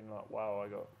result and being like, wow, I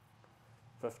got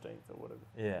 15th or whatever.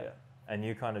 Yeah. And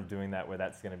you kind of doing that where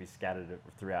that's going to be scattered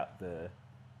throughout the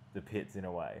pits in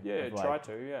a way. Yeah, try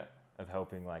to, Of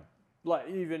helping like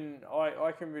even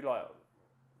I can be like,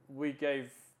 we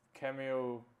gave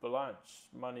Camille Blanche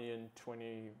money in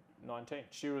 2019.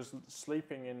 She was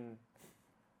sleeping in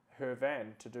her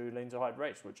van to do Lenzerheide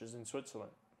race, which is in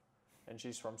Switzerland. And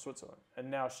she's from Switzerland. And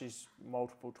now she's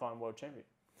multiple time world champion.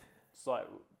 It's like,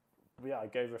 I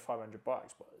gave her $500,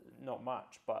 but not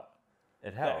much, but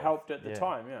it helped. That helped at the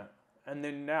time, And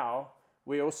then now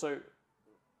we also,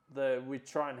 we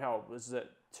try and help is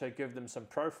that to give them some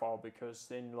profile, because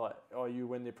then like, you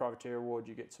win the privateer award,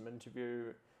 you get some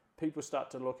interview, people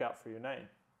start to look out for your name.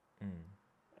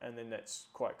 And then that's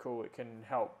quite cool. It can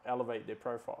help elevate their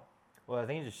profile. Well, I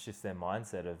think it just shifts their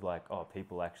mindset of like,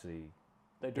 people actually...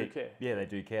 They do care. Yeah, they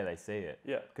do care. They see it.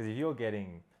 Yeah. Because if you're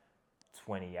getting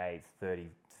 28th,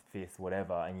 35th,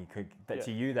 whatever, and you could...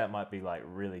 To you, that might be like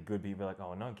really good. But you'd be like, no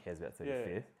one cares about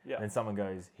 35th. Yeah. And then someone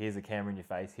goes, here's a camera in your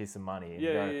face, here's some money. And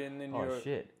and then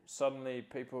shit. Suddenly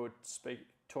people would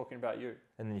talking about you.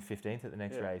 And then you're 15th at the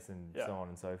next race and so on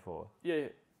and so forth. Yeah.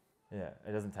 Yeah.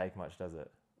 It doesn't take much, does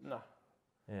it? No.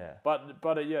 Yeah. But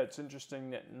it's interesting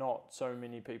that not so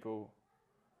many people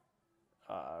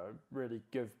really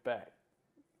give back.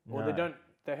 Or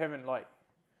they haven't like,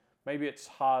 maybe it's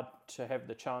hard to have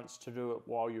the chance to do it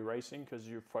while you're racing because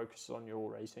you focus on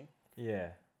your racing. Yeah.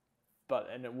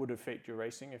 And it would affect your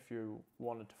racing if you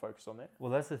wanted to focus on that.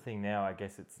 Well, that's the thing now. I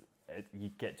guess you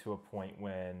get to a point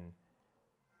when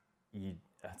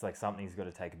it's like something's got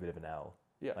to take a bit of an L.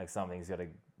 Yeah. Like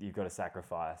you've got to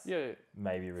sacrifice. Yeah.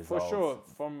 Maybe results. For sure.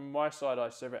 From my side, I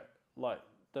say that like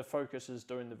the focus is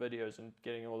doing the videos and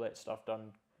getting all that stuff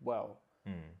done well.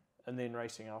 And then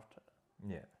racing after.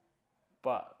 Yeah.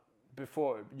 But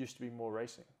before it used to be more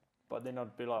racing. But then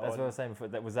I'd be like... That's what I was saying before.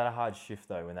 Was that a hard shift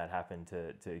though when that happened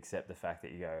to accept the fact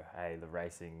that you go, hey, the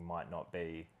racing might not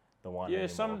be the one anymore?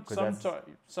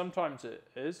 Sometimes it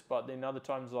is, but then other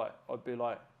times like I'd be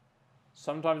like...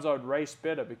 Sometimes I would race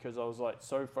better because I was like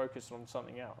so focused on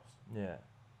something else. Yeah.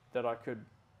 That I could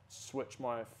switch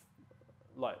my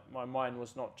mind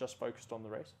was not just focused on the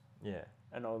race. Yeah.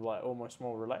 And I was like almost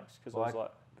more relaxed because I was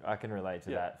like... I can relate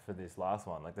to that for this last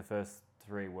one. Like the first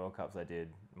 3 World Cups I did,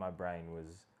 my brain was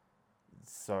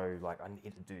so like, I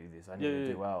need to do this. I need to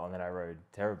do well. And then I rode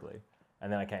terribly.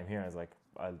 And then I came here and I was like,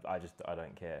 I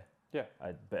don't care. Yeah.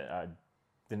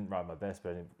 didn't ride my best,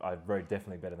 but I rode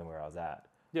definitely better than where I was at.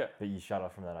 Yeah. But you shut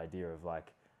off from that idea of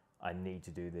like, I need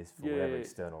to do this for whatever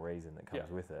external reason that comes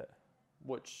with it.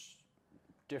 Which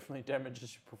definitely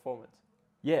damages your performance.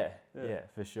 Yeah,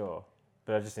 for sure.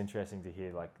 But it's just interesting to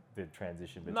hear like the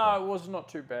transition between. No, it was not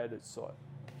too bad. It's like,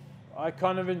 I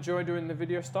kind of enjoy doing the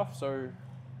video stuff, so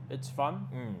it's fun.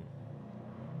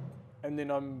 And then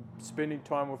I'm spending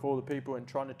time with all the people and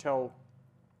trying to tell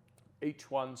each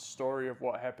one's story of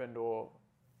what happened, or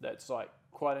that's like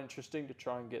quite interesting to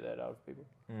try and get that out of people.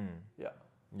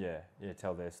 Yeah,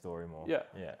 tell their story more. Yeah.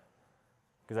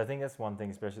 Because I think that's one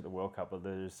thing, especially at the World Cup, but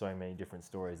there's so many different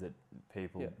stories that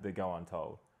people that go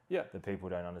untold. Yeah. That people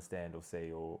don't understand or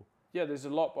see or. Yeah, there's a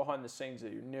lot behind the scenes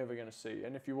that you're never going to see,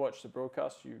 and if you watch the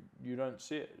broadcast, you don't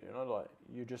see it. You know, like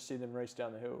you just see them race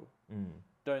down the hill.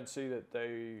 Don't see that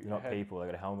they. They're not people. They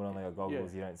got a helmet on. They got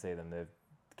goggles. You don't see them. They're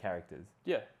characters.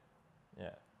 Yeah.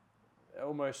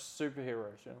 Almost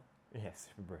superheroes, you know. Yeah,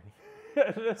 super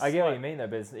Brady. I get what you mean though,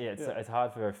 but it's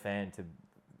hard for a fan to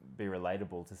be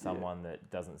relatable to someone that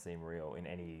doesn't seem real in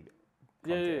any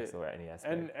context or any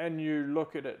aspect. And you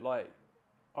look at it like,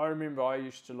 I remember I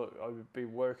would be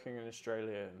working in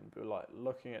Australia and be like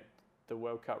looking at the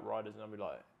World Cup riders and I'd be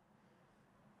like,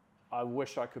 I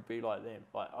wish I could be like them.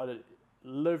 Like I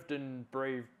lived and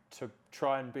breathed to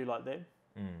try and be like them.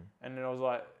 And then I was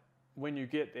like, when you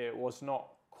get there, it was not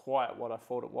quite what I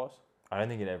thought it was. I don't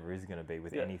think it ever is going to be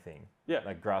with anything. Yeah.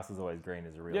 Like grass is always green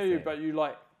is a real thing. Yeah, but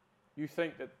you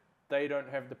think that they don't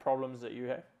have the problems that you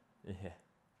have. Yeah.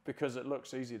 Because it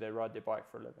looks easy. They ride their bike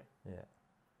for a living. Yeah.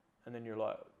 And then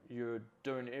you're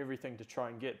doing everything to try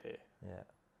and get there.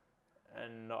 Yeah.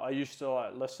 And I used to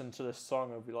like listen to this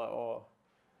song. I'd be like, oh,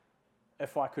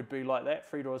 if I could be like that,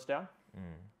 3 doors down.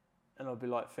 And I'd be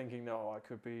like thinking, no, I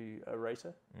could be a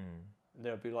racer. And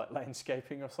then I'd be like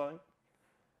landscaping or something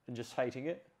and just hating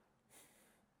it.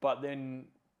 But then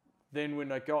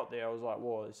when I got there, I was like,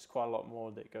 whoa, there's quite a lot more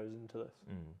that goes into this.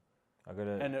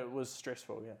 And it was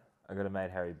stressful, yeah. I got a mate,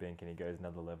 Harry Bink, and he goes,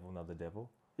 another level, another devil.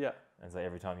 Yeah. And so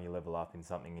every time you level up in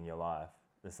something in your life,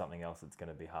 there's something else that's going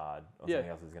to be hard or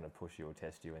something else that's going to push you or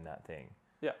test you in that thing.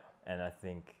 Yeah. And I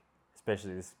think,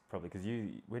 especially this probably, because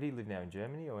where do you live now, in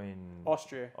Germany or in?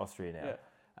 Austria. Austria now.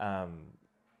 Yeah.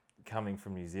 Coming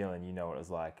from New Zealand, you know what it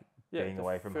was like being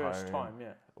away from home.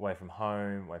 Away from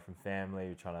home, away from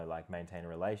family, trying to like maintain a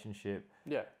relationship.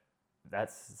 Yeah.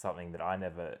 That's something that I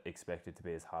never expected to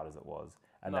be as hard as it was.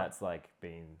 And that's like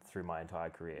been through my entire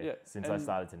career since I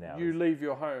started to now. You leave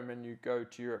your home and you go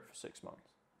to Europe for 6 months.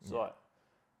 It's like,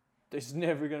 there's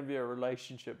never going to be a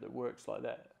relationship that works like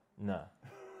that. No.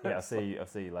 Yeah, I'll see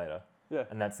you later. Yeah.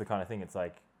 And that's the kind of thing, it's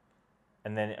like,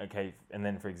 and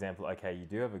then for example, you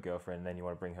do have a girlfriend and then you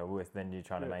want to bring her with, then you're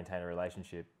trying to maintain a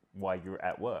relationship while you're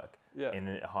at work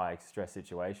in a high stress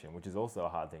situation, which is also a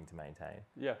hard thing to maintain.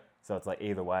 Yeah. So it's like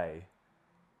either way,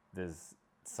 there's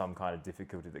some kind of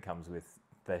difficulty that comes with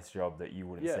this job that you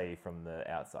wouldn't see from the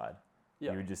outside.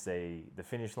 Yeah. You would just see the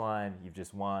finish line, you've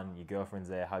just won, your girlfriend's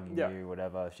there hugging you,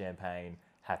 whatever, champagne,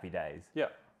 happy days. Yeah.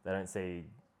 They don't see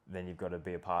then you've got to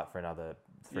be apart for another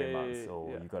 3 months or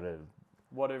you've got to...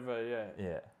 Whatever,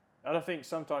 Yeah. And I think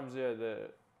sometimes,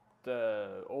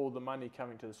 all the money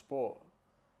coming to the sport,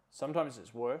 sometimes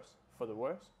it's worse for the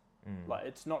worse. Like,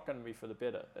 it's not going to be for the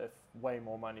better if way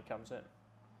more money comes in.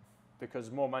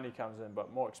 Because more money comes in,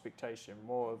 but more expectation,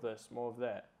 more of this, more of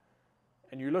that.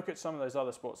 And you look at some of those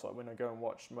other sports, like when I go and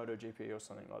watch MotoGP or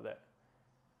something like that,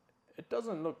 it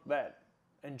doesn't look that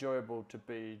enjoyable to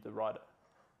be the rider.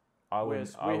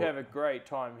 Whereas we have a great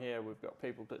time here. We've got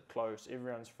people that close,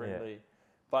 everyone's friendly. Yeah.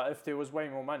 But if there was way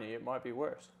more money, it might be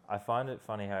worse. I find it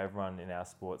funny how everyone in our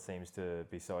sport seems to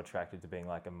be so attracted to being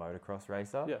like a motocross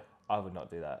racer. Yeah. I would not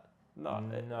do that.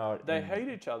 No. They hate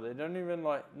each other. They don't even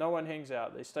no one hangs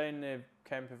out. They stay in their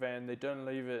camper van. They don't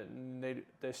leave it. And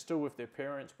they're still with their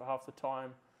parents for half the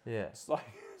time. Yeah. It's like,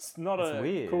 it's not a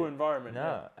weird. Cool environment. No.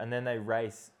 Yeah. And then they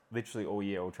race literally all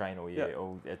year, or train all year.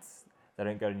 Yeah. They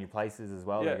don't go to new places as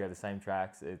well. Yeah. They go to the same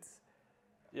tracks.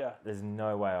 There's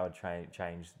no way I'd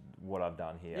change what I've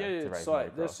done here. Yeah, to race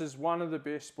like this is one of the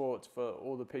best sports for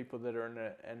all the people that are in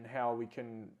it, and how we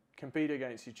can compete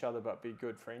against each other but be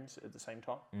good friends at the same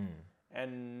time.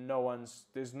 And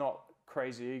there's not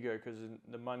crazy ego because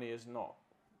the money is not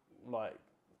like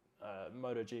a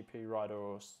MotoGP rider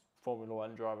or Formula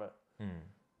 1 driver.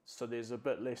 So there's a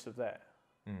bit less of that.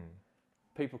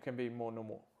 People can be more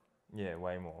normal. Yeah,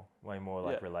 way more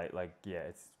relate.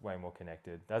 It's way more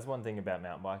connected. That's one thing about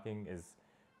mountain biking is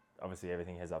obviously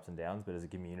everything has ups and downs, but as a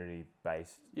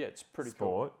community-based it's pretty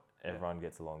sport, cool. Everyone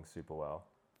gets along super well.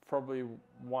 Probably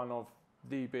one of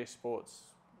the best sports,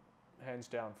 hands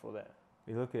down, for that.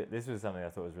 You look at, this was something I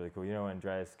thought was really cool. You know when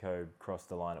Andreas Kobe crossed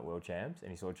the line at World Champs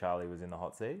and he saw Charlie was in the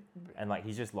hot seat and like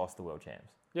he's just lost the World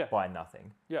Champs by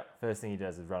nothing. Yeah. First thing he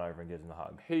does is run over and gives him a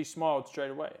hug. He smiled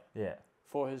straight away. Yeah.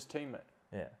 For his teammate.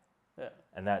 Yeah. Yeah.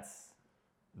 And that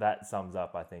sums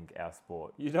up, I think, our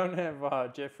sport. You don't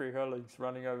have Jeffrey Hurlings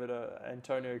running over to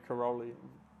Antonio Caroli.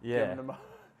 Yeah.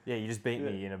 Yeah, you just beat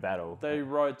me in a battle. They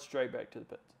ride straight back to the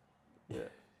pits. Yeah.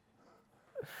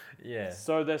 Yeah.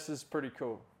 So this is pretty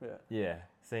cool. Yeah. Yeah.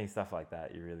 Seeing stuff like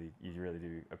that, you really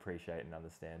do appreciate and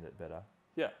understand it better.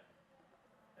 Yeah.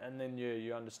 And then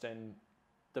you understand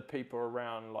the people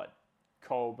around, like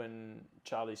Kolb and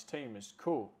Charlie's team is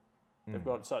cool. They've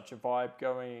got such a vibe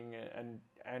going, and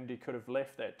Andy could have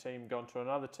left that team, gone to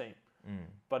another team.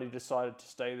 But he decided to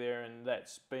stay there, and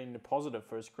that's been a positive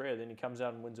for his career. Then he comes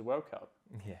out and wins a World Cup.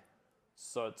 Yeah.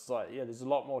 So it's like, yeah, there's a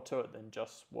lot more to it than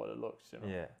just what it looks, you know.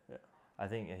 Yeah. Yeah. I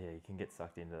think you can get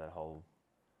sucked into that whole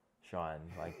shine.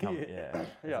 Like,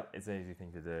 it's an easy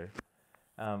thing to do.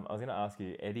 I was going to ask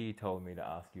you, Eddie told me to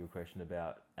ask you a question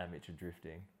about amateur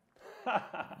drifting.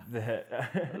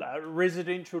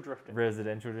 Residential drifting.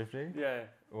 Residential drifting? Yeah.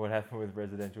 What happened with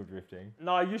residential drifting?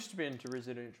 No, I used to be into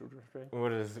residential drifting.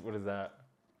 What is that?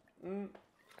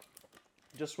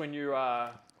 Just when you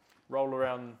roll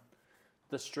around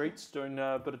the streets doing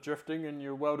a bit of drifting in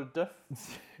your welded diff.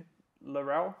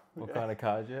 Laurel. What kind of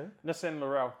car did you have? Nissan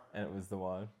Laurel. And it was the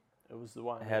one? It was the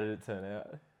one. How did it turn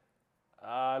out?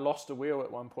 I lost a wheel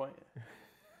at one point.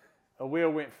 A wheel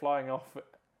went flying off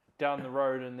down the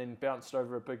road and then bounced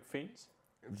over a big fence.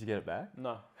 Did you get it back?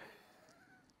 No.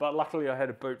 But luckily I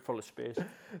had a boot full of spares.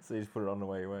 So you just put it on the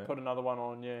way you went? Put another one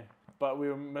on, yeah. But we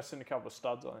were missing a couple of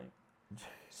studs, I think.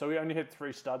 So we only had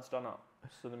 3 studs done up.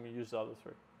 So then we used the other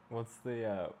 3. What's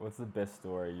the best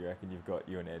story you reckon you've got,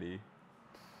 you and Eddie?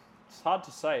 It's hard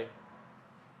to say.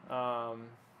 I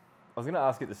was going to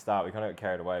ask you at the start, we kind of got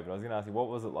carried away, but I was going to ask you, what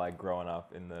was it like growing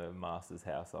up in the Masters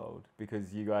household?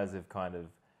 Because you guys have kind of,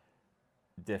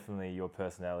 definitely your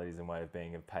personalities and way of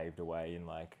being have paved a way in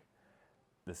like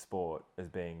the sport as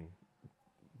being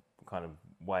kind of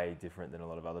way different than a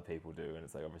lot of other people do. And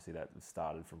it's like, obviously that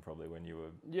started from probably when you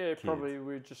were kids. Probably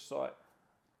we're just like,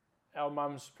 our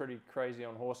mum's pretty crazy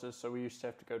on horses, so we used to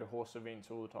have to go to horse events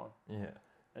all the time. Yeah.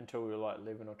 Until we were like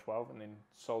 11 or 12 and then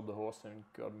sold the horse and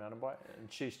got a mountain bike.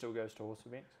 And she still goes to horse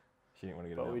events. She didn't want to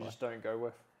get a mountain bike. But we just don't go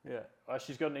with. Yeah.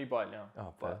 She's got an e-bike now.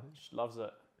 Oh, but she loves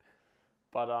it.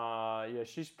 But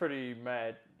she's pretty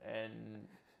mad, and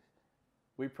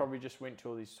we probably just went to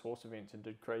all these horse events and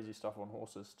did crazy stuff on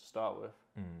horses to start with.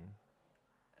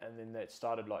 And then that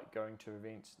started like going to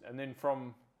events. And then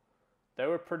we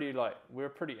were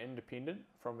pretty independent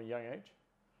from a young age.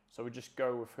 So we just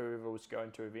go with whoever was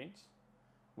going to events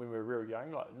when we were real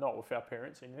young, like not with our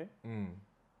parents in there.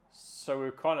 So we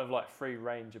were kind of like free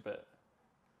range a bit.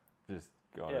 Just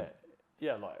got it.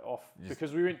 Yeah, like off.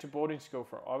 Because I went to boarding school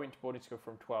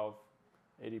from 12.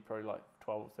 Eddie probably like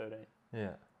 12 or 13.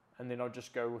 Yeah. And then I'd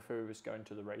just go with who was going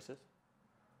to the races.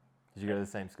 Did you go to the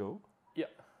same school? Yeah.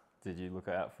 Did you look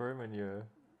out for him when you were...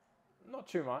 Not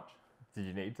too much. Did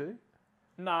you need to?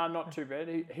 Nah, not too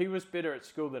bad. He was better at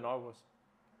school than I was.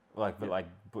 Like, but like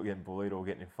getting bullied or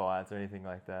getting in fights or anything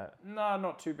like that? Nah,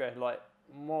 not too bad. Like,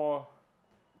 more...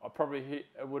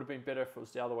 it would have been better if it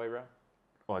was the other way around.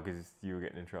 Why, because you were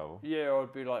getting in trouble? Yeah,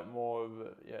 I'd be like more of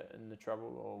in the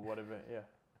trouble or whatever, yeah.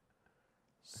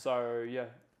 So, yeah.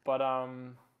 But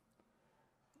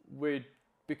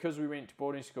because we went to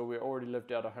boarding school, we already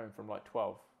lived out of home from like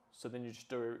 12. So then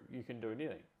you can do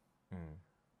anything.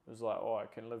 It was like, I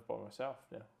can live by myself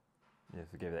now. Yeah,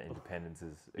 so give that independence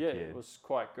as a kid. Yeah, it was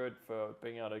quite good for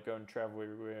being able to go and travel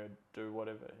everywhere, do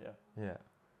whatever, yeah. Yeah.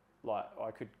 Like,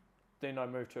 then I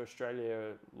moved to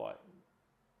Australia like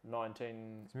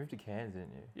 19... So you moved to Cairns,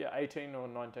 didn't you? Yeah, 18 or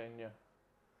 19, yeah.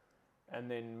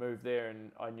 And then moved there,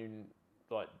 and I knew,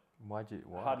 like, why?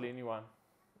 Hardly anyone.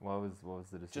 What was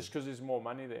the decision? Just because there's more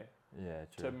money there. Yeah,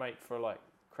 true. To make for, like,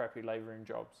 crappy labouring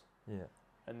jobs. Yeah.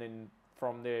 And then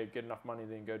from there, get enough money,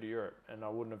 then go to Europe. And I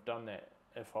wouldn't have done that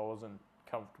if I wasn't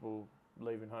comfortable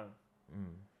leaving home.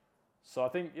 So I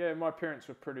think, my parents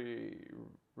were pretty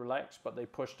relaxed, but they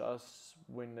pushed us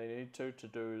when they needed to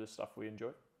do the stuff we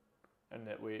enjoyed. And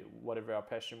that whatever our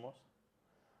passion was.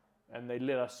 And they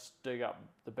let us dig up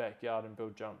the backyard and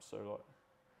build jumps. So like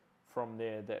from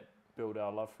there, that built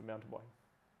our love for mountain biking.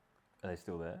 Are they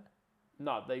still there?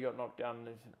 No, they got knocked down.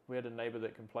 We had a neighbour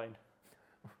that complained.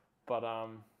 But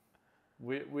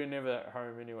we're never at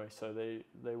home anyway, so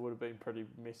they would have been pretty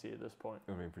messy at this point.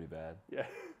 It would have been pretty bad. Yeah.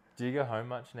 Do you go home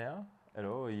much now at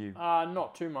all? Or you?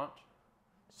 Not too much.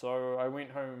 So I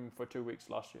went home for 2 weeks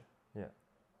last year. Yeah.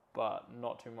 But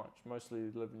not too much.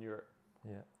 Mostly live in Europe.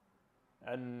 Yeah.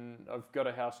 And I've got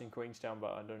a house in Queenstown,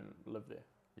 but I don't live there.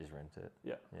 Just rent it.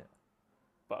 Yeah. Yeah.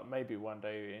 But maybe one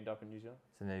day you end up in New Zealand.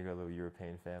 So now you've got a little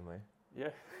European family. Yeah.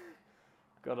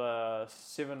 Got a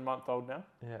 7-month-old now,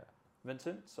 Yeah.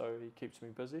 Vincent, so he keeps me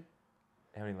busy.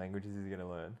 How many languages is he going to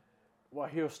learn? Well,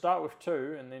 he'll start with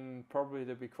 2, and then probably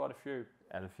there'll be quite a few.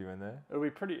 Add a few in there? It'll be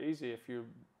pretty easy if you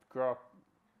grow up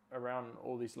around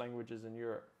all these languages in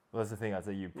Europe. Well, that's the thing. I'd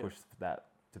say you push that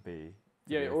to be...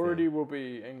 Yeah, already will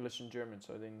be English and German,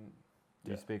 so then...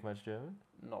 Do you speak much German?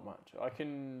 Not much. I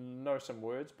can know some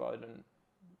words, but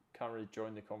can't really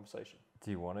join the conversation.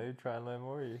 Do you want to try and learn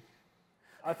more?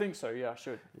 I think so, yeah, I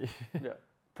should. Yeah.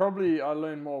 Probably I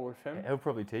learn more with him. He'll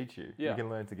probably teach you. Yeah. You can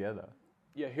learn together.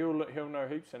 Yeah, he'll know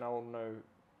heaps and I'll know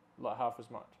like half as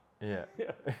much. Yeah.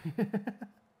 Yeah.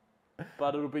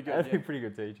 But it'll be good. I'd be a pretty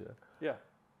good teacher. Yeah,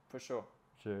 for sure.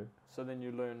 Sure. So then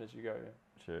you learn as you go,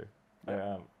 yeah. Sure.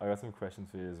 Yeah. I got some questions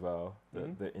for you as well.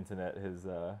 The internet has...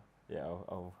 I'll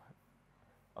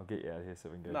get you out of here so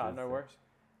we can go. No worries.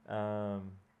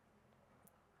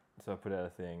 So I put out a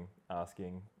thing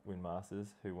asking Wyn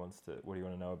Masters what do you want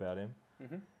to know about him?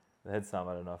 Mm-hmm. They had some,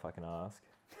 I don't know if I can ask.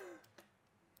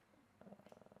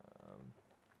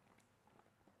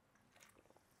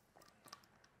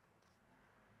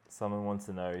 Someone wants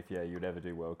to know if you'd ever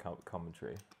do world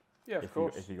commentary. Yeah, of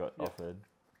course. If you got offered.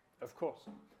 Of course.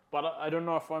 But I don't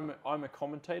know if I'm a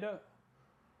commentator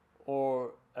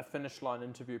or a finish line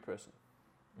interview person.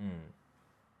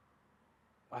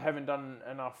 I haven't done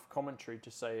enough commentary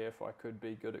to say if I could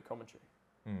be good at commentary.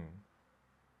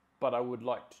 But I would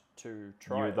like to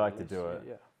try. You would like to do it?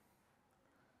 Yeah.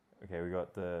 Okay, we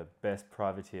got the best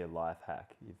privateer life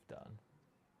hack you've done.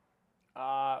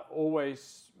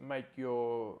 Always make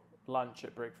your lunch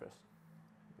at breakfast.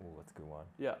 Oh, that's a good one.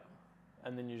 Yeah.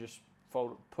 And then you just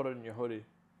put it in your hoodie.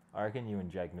 I reckon you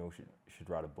and Jake Neal should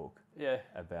write a book. Yeah.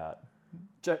 About...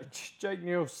 Jake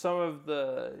Neal, some of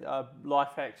the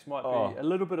life hacks might be a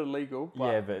little bit illegal.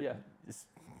 But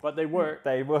but they work.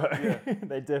 They work. Yeah.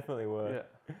 They definitely work.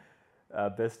 Yeah.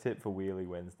 Best tip for Wheelie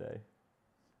Wednesday.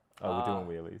 We're doing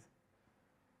wheelies.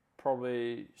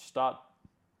 Probably start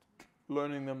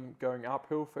learning them going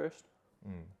uphill first.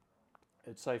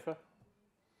 It's safer.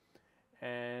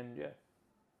 And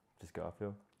just go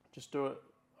uphill. Just do it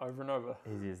over and over.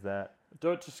 Easy as that.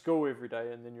 Do it to school every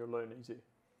day and then you'll learn easy.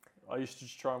 I used to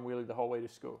just try and wheelie the whole way to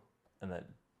school. And then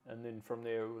from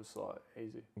there it was like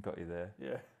easy. Got you there.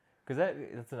 Yeah. Because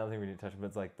that's another thing we didn't touch on, but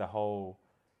it's like the whole,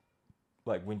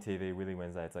 like Wyn TV, Wheelie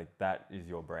Wednesday, it's like that is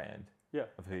your brand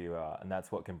of who you are. And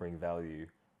that's what can bring value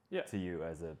to you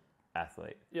as a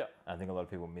athlete. Yeah. I think a lot of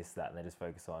people miss that and they just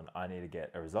focus on, I need to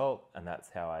get a result and that's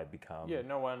how I become. Yeah,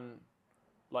 no one,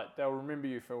 like they'll remember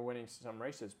you for winning some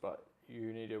races, but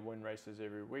you need to win races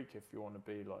every week if you want to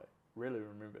be like really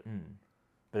remembered.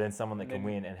 But then someone that can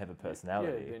win and have a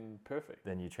personality. Yeah, then perfect.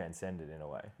 Then you transcend it in a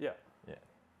way. Yeah. Yeah.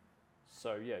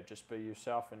 So just be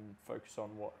yourself and focus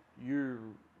on what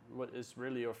is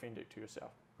really authentic to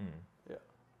yourself. Yeah.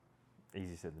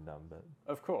 Easy said than done, but.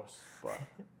 Of course, but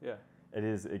yeah. It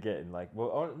is, again, like,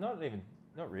 well, not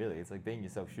really. It's like being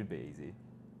yourself should be easy.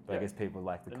 But I guess people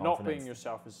lack the confidence. Not being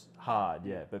yourself is hard,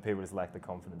 but people just lack the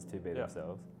confidence to be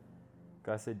themselves.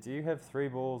 Guy said, do you have 3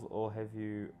 balls or have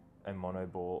you a mono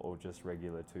ball or just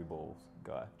regular 2 balls,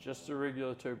 Guy? Just a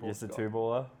regular 2 balls. Just a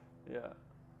 2-baller? Yeah.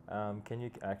 Can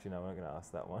you, actually, no, I'm not going to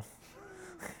ask that one.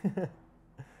 It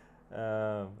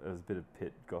was a bit of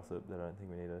pit gossip that I don't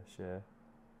think we need to share.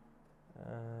 I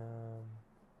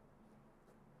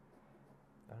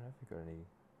don't know if you've got any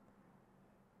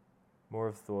more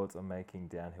of thoughts on making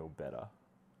downhill better.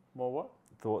 More what?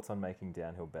 Thoughts on making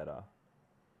downhill better.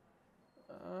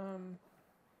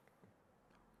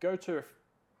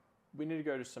 We need to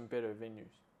go to some better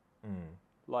venues.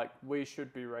 Like we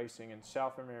should be racing in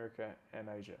South America and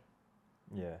Asia.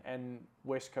 Yeah. And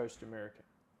West Coast America.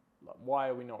 Like, why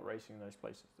are we not racing in those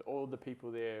places? All the people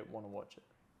there want to watch it.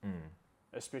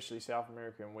 Especially South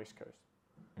America and West Coast.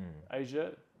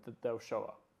 Asia, they'll show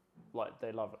up. Like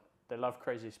they love it. They love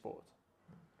crazy sports.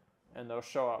 And they'll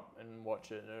show up and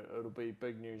watch it and it'll be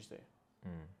big news there.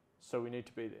 So we need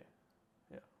to be there.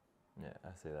 Yeah. Yeah,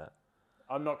 I see that.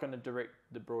 I'm not going to direct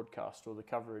the broadcast or the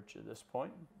coverage at this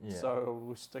point. So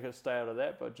we'll stay out of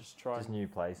that, but just try. Just new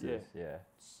places,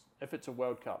 If it's a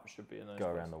World Cup, it should be in those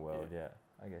places. Around the world,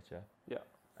 I get you. Yeah.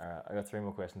 All right, I got 3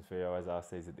 more questions for you. I always ask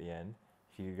these at the end.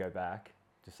 If you could go back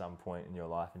to some point in your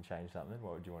life and change something,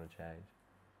 what would you want to change?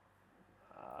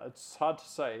 It's hard to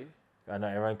say. I know,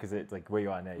 everyone, because it's like where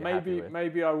you are now.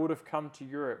 Maybe I would have come to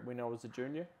Europe when I was a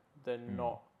junior, then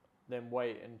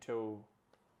wait until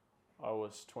I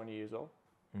was 20 years old.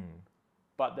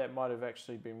 But that might have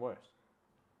actually been worse.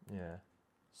 Yeah.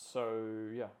 So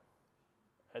yeah,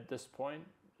 at this point,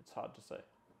 it's hard to say.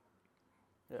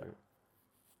 Yeah. True.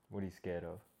 What are you scared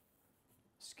of?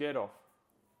 Scared of?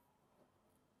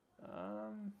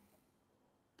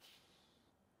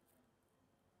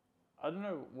 I don't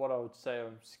know what I would say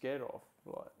I'm scared of.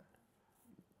 Like,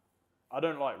 I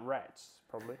don't like rats,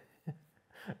 probably.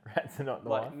 Rats are not the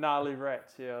like one. gnarly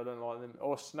rats, yeah, I don't like them.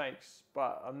 Or snakes,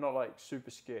 but I'm not like super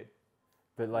scared.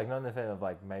 But like not in the sense of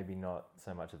like maybe not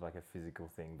so much of like a physical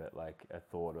thing, but like a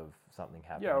thought of something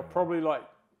happening. Yeah, or probably like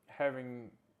having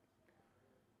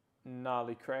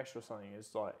gnarly crash or something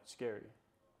is like scary.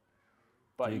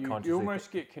 But you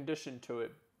almost get conditioned to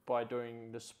it by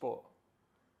doing the sport,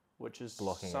 which is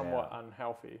somewhat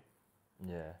unhealthy.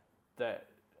 Yeah. That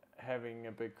having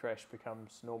a big crash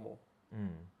becomes normal. Mm.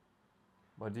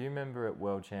 Well, do you remember at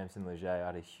World Champs in Leger, I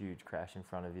had a huge crash in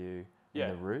front of you in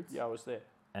the roots? Yeah, I was there.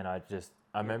 And I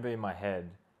remember in my head,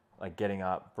 like getting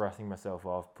up, brushing myself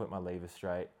off, put my lever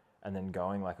straight, and then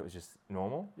going like it was just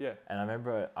normal. Yeah. And I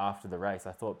remember after the race,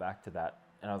 I thought back to that,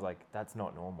 and I was like, that's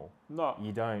not normal. No.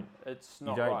 You don't. It's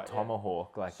not You don't right,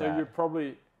 tomahawk like so that. So you're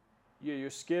probably, you're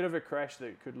scared of a crash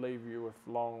that could leave you with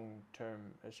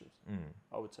long-term issues.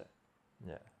 I would say.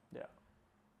 Yeah. Yeah.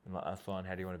 And like, that's fine.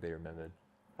 How do you want to be remembered?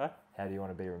 Huh? How do you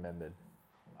want to be remembered?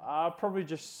 Probably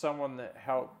just someone that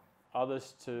helped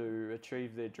others to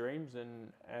achieve their dreams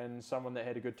and someone that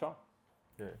had a good time.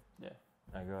 Good. Yeah.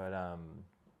 I got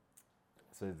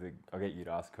I'll get you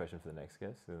to ask a question for the next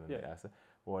guest. And then ask it.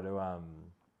 What are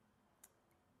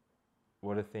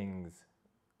things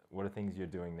you're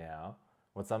doing now?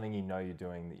 What's something you know you're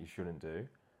doing that you shouldn't do,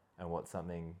 and what's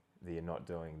something that you're not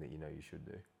doing that you know you should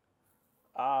do?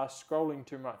 Scrolling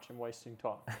too much and wasting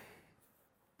time.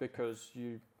 Because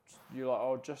you're like,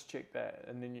 oh, just check that,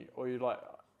 and then you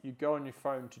go on your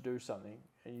phone to do something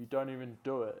and you don't even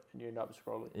do it, and you end up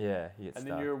scrolling. Yeah, you get and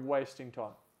stuck. then you're wasting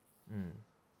time. Mm.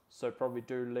 So probably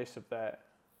do less of that,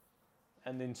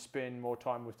 and then spend more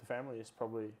time with the family is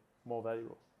probably more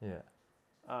valuable. Yeah.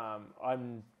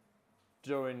 I'm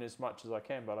doing as much as I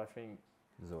can, but I think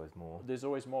there's always more. There's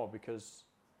always more because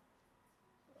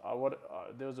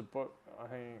there was a book, I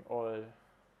think, or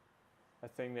a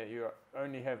thing that you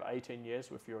only have 18 years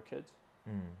with your kids.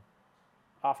 Mm.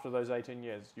 After those 18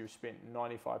 years, you've spent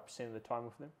 95% of the time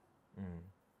with them. Mm.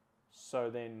 So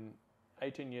then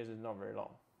 18 years is not very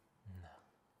long. No.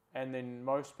 And then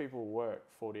most people work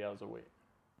 40 hours a week.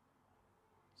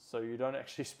 So you don't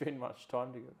actually spend much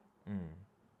time together. Mm.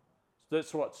 So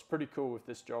that's what's pretty cool with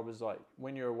this job is like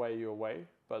when you're away, you're away.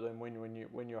 But then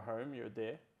when you're home, you're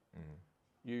there. Mm.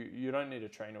 You don't need to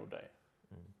train all day.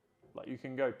 Mm. Like you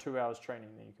can go 2 hours training,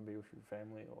 then you can be with your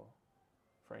family or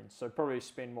friends. So probably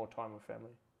spend more time with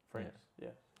family, friends. Yeah.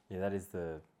 Yeah, that is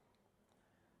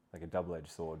like a double-edged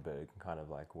sword, but it can kind of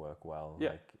like work well.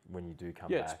 Yeah. Like when you do come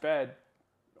back. Yeah, it's bad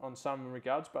on some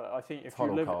regards, but I think if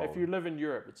you live in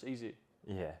Europe, it's easy.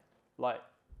 Yeah. Like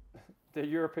the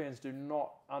Europeans do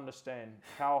not understand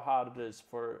how hard it is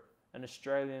for an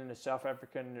Australian, a South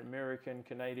African, American,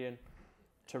 Canadian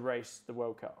to race the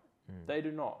World Cup. Mm. They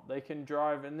do not. They can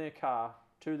drive in their car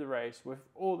to the race with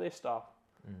all their stuff,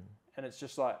 and it's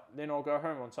just like, then I'll go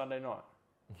home on Sunday night.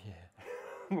 Yeah.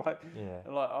 Like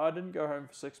I didn't go home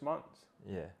for 6 months.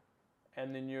 Yeah.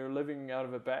 And then you're living out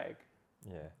of a bag.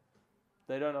 Yeah.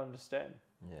 They don't understand.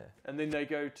 Yeah. And then they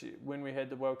go to, when we had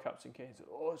the World Cups in Kansas,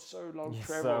 oh, it's so long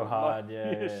travel. So hard, like,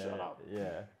 yeah. Shut up.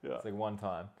 Yeah. It's like one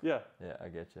time. Yeah. Yeah, I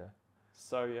get you.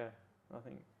 So, yeah, I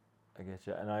think. I get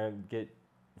you. And I get,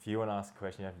 if you want to ask a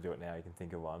question, you have to do it now. You can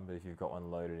think of one. But if you've got one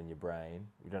loaded in your brain,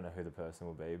 you don't know who the person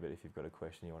will be. But if you've got a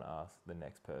question you want to ask the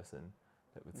next person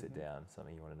that would sit down,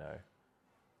 something you want to know.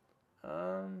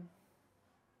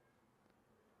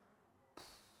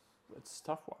 It's a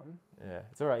tough one. Yeah,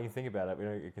 it's all right. You can think about it.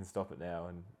 You can stop it now,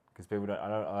 and because people don't.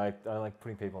 I don't like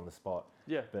putting people on the spot.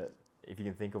 Yeah. But if you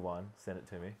can think of one, send it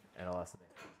to me, and I'll ask the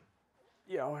next person.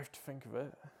 Yeah, I'll have to think of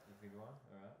it. You think of one?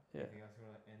 All right. Yeah. Anything else you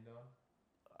want to end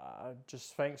on?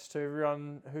 Just thanks to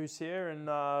everyone who's here and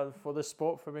for the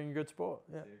sport for being a good sport.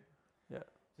 Yeah. Yeah.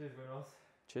 Cheers, Wyn.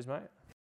 Cheers, mate.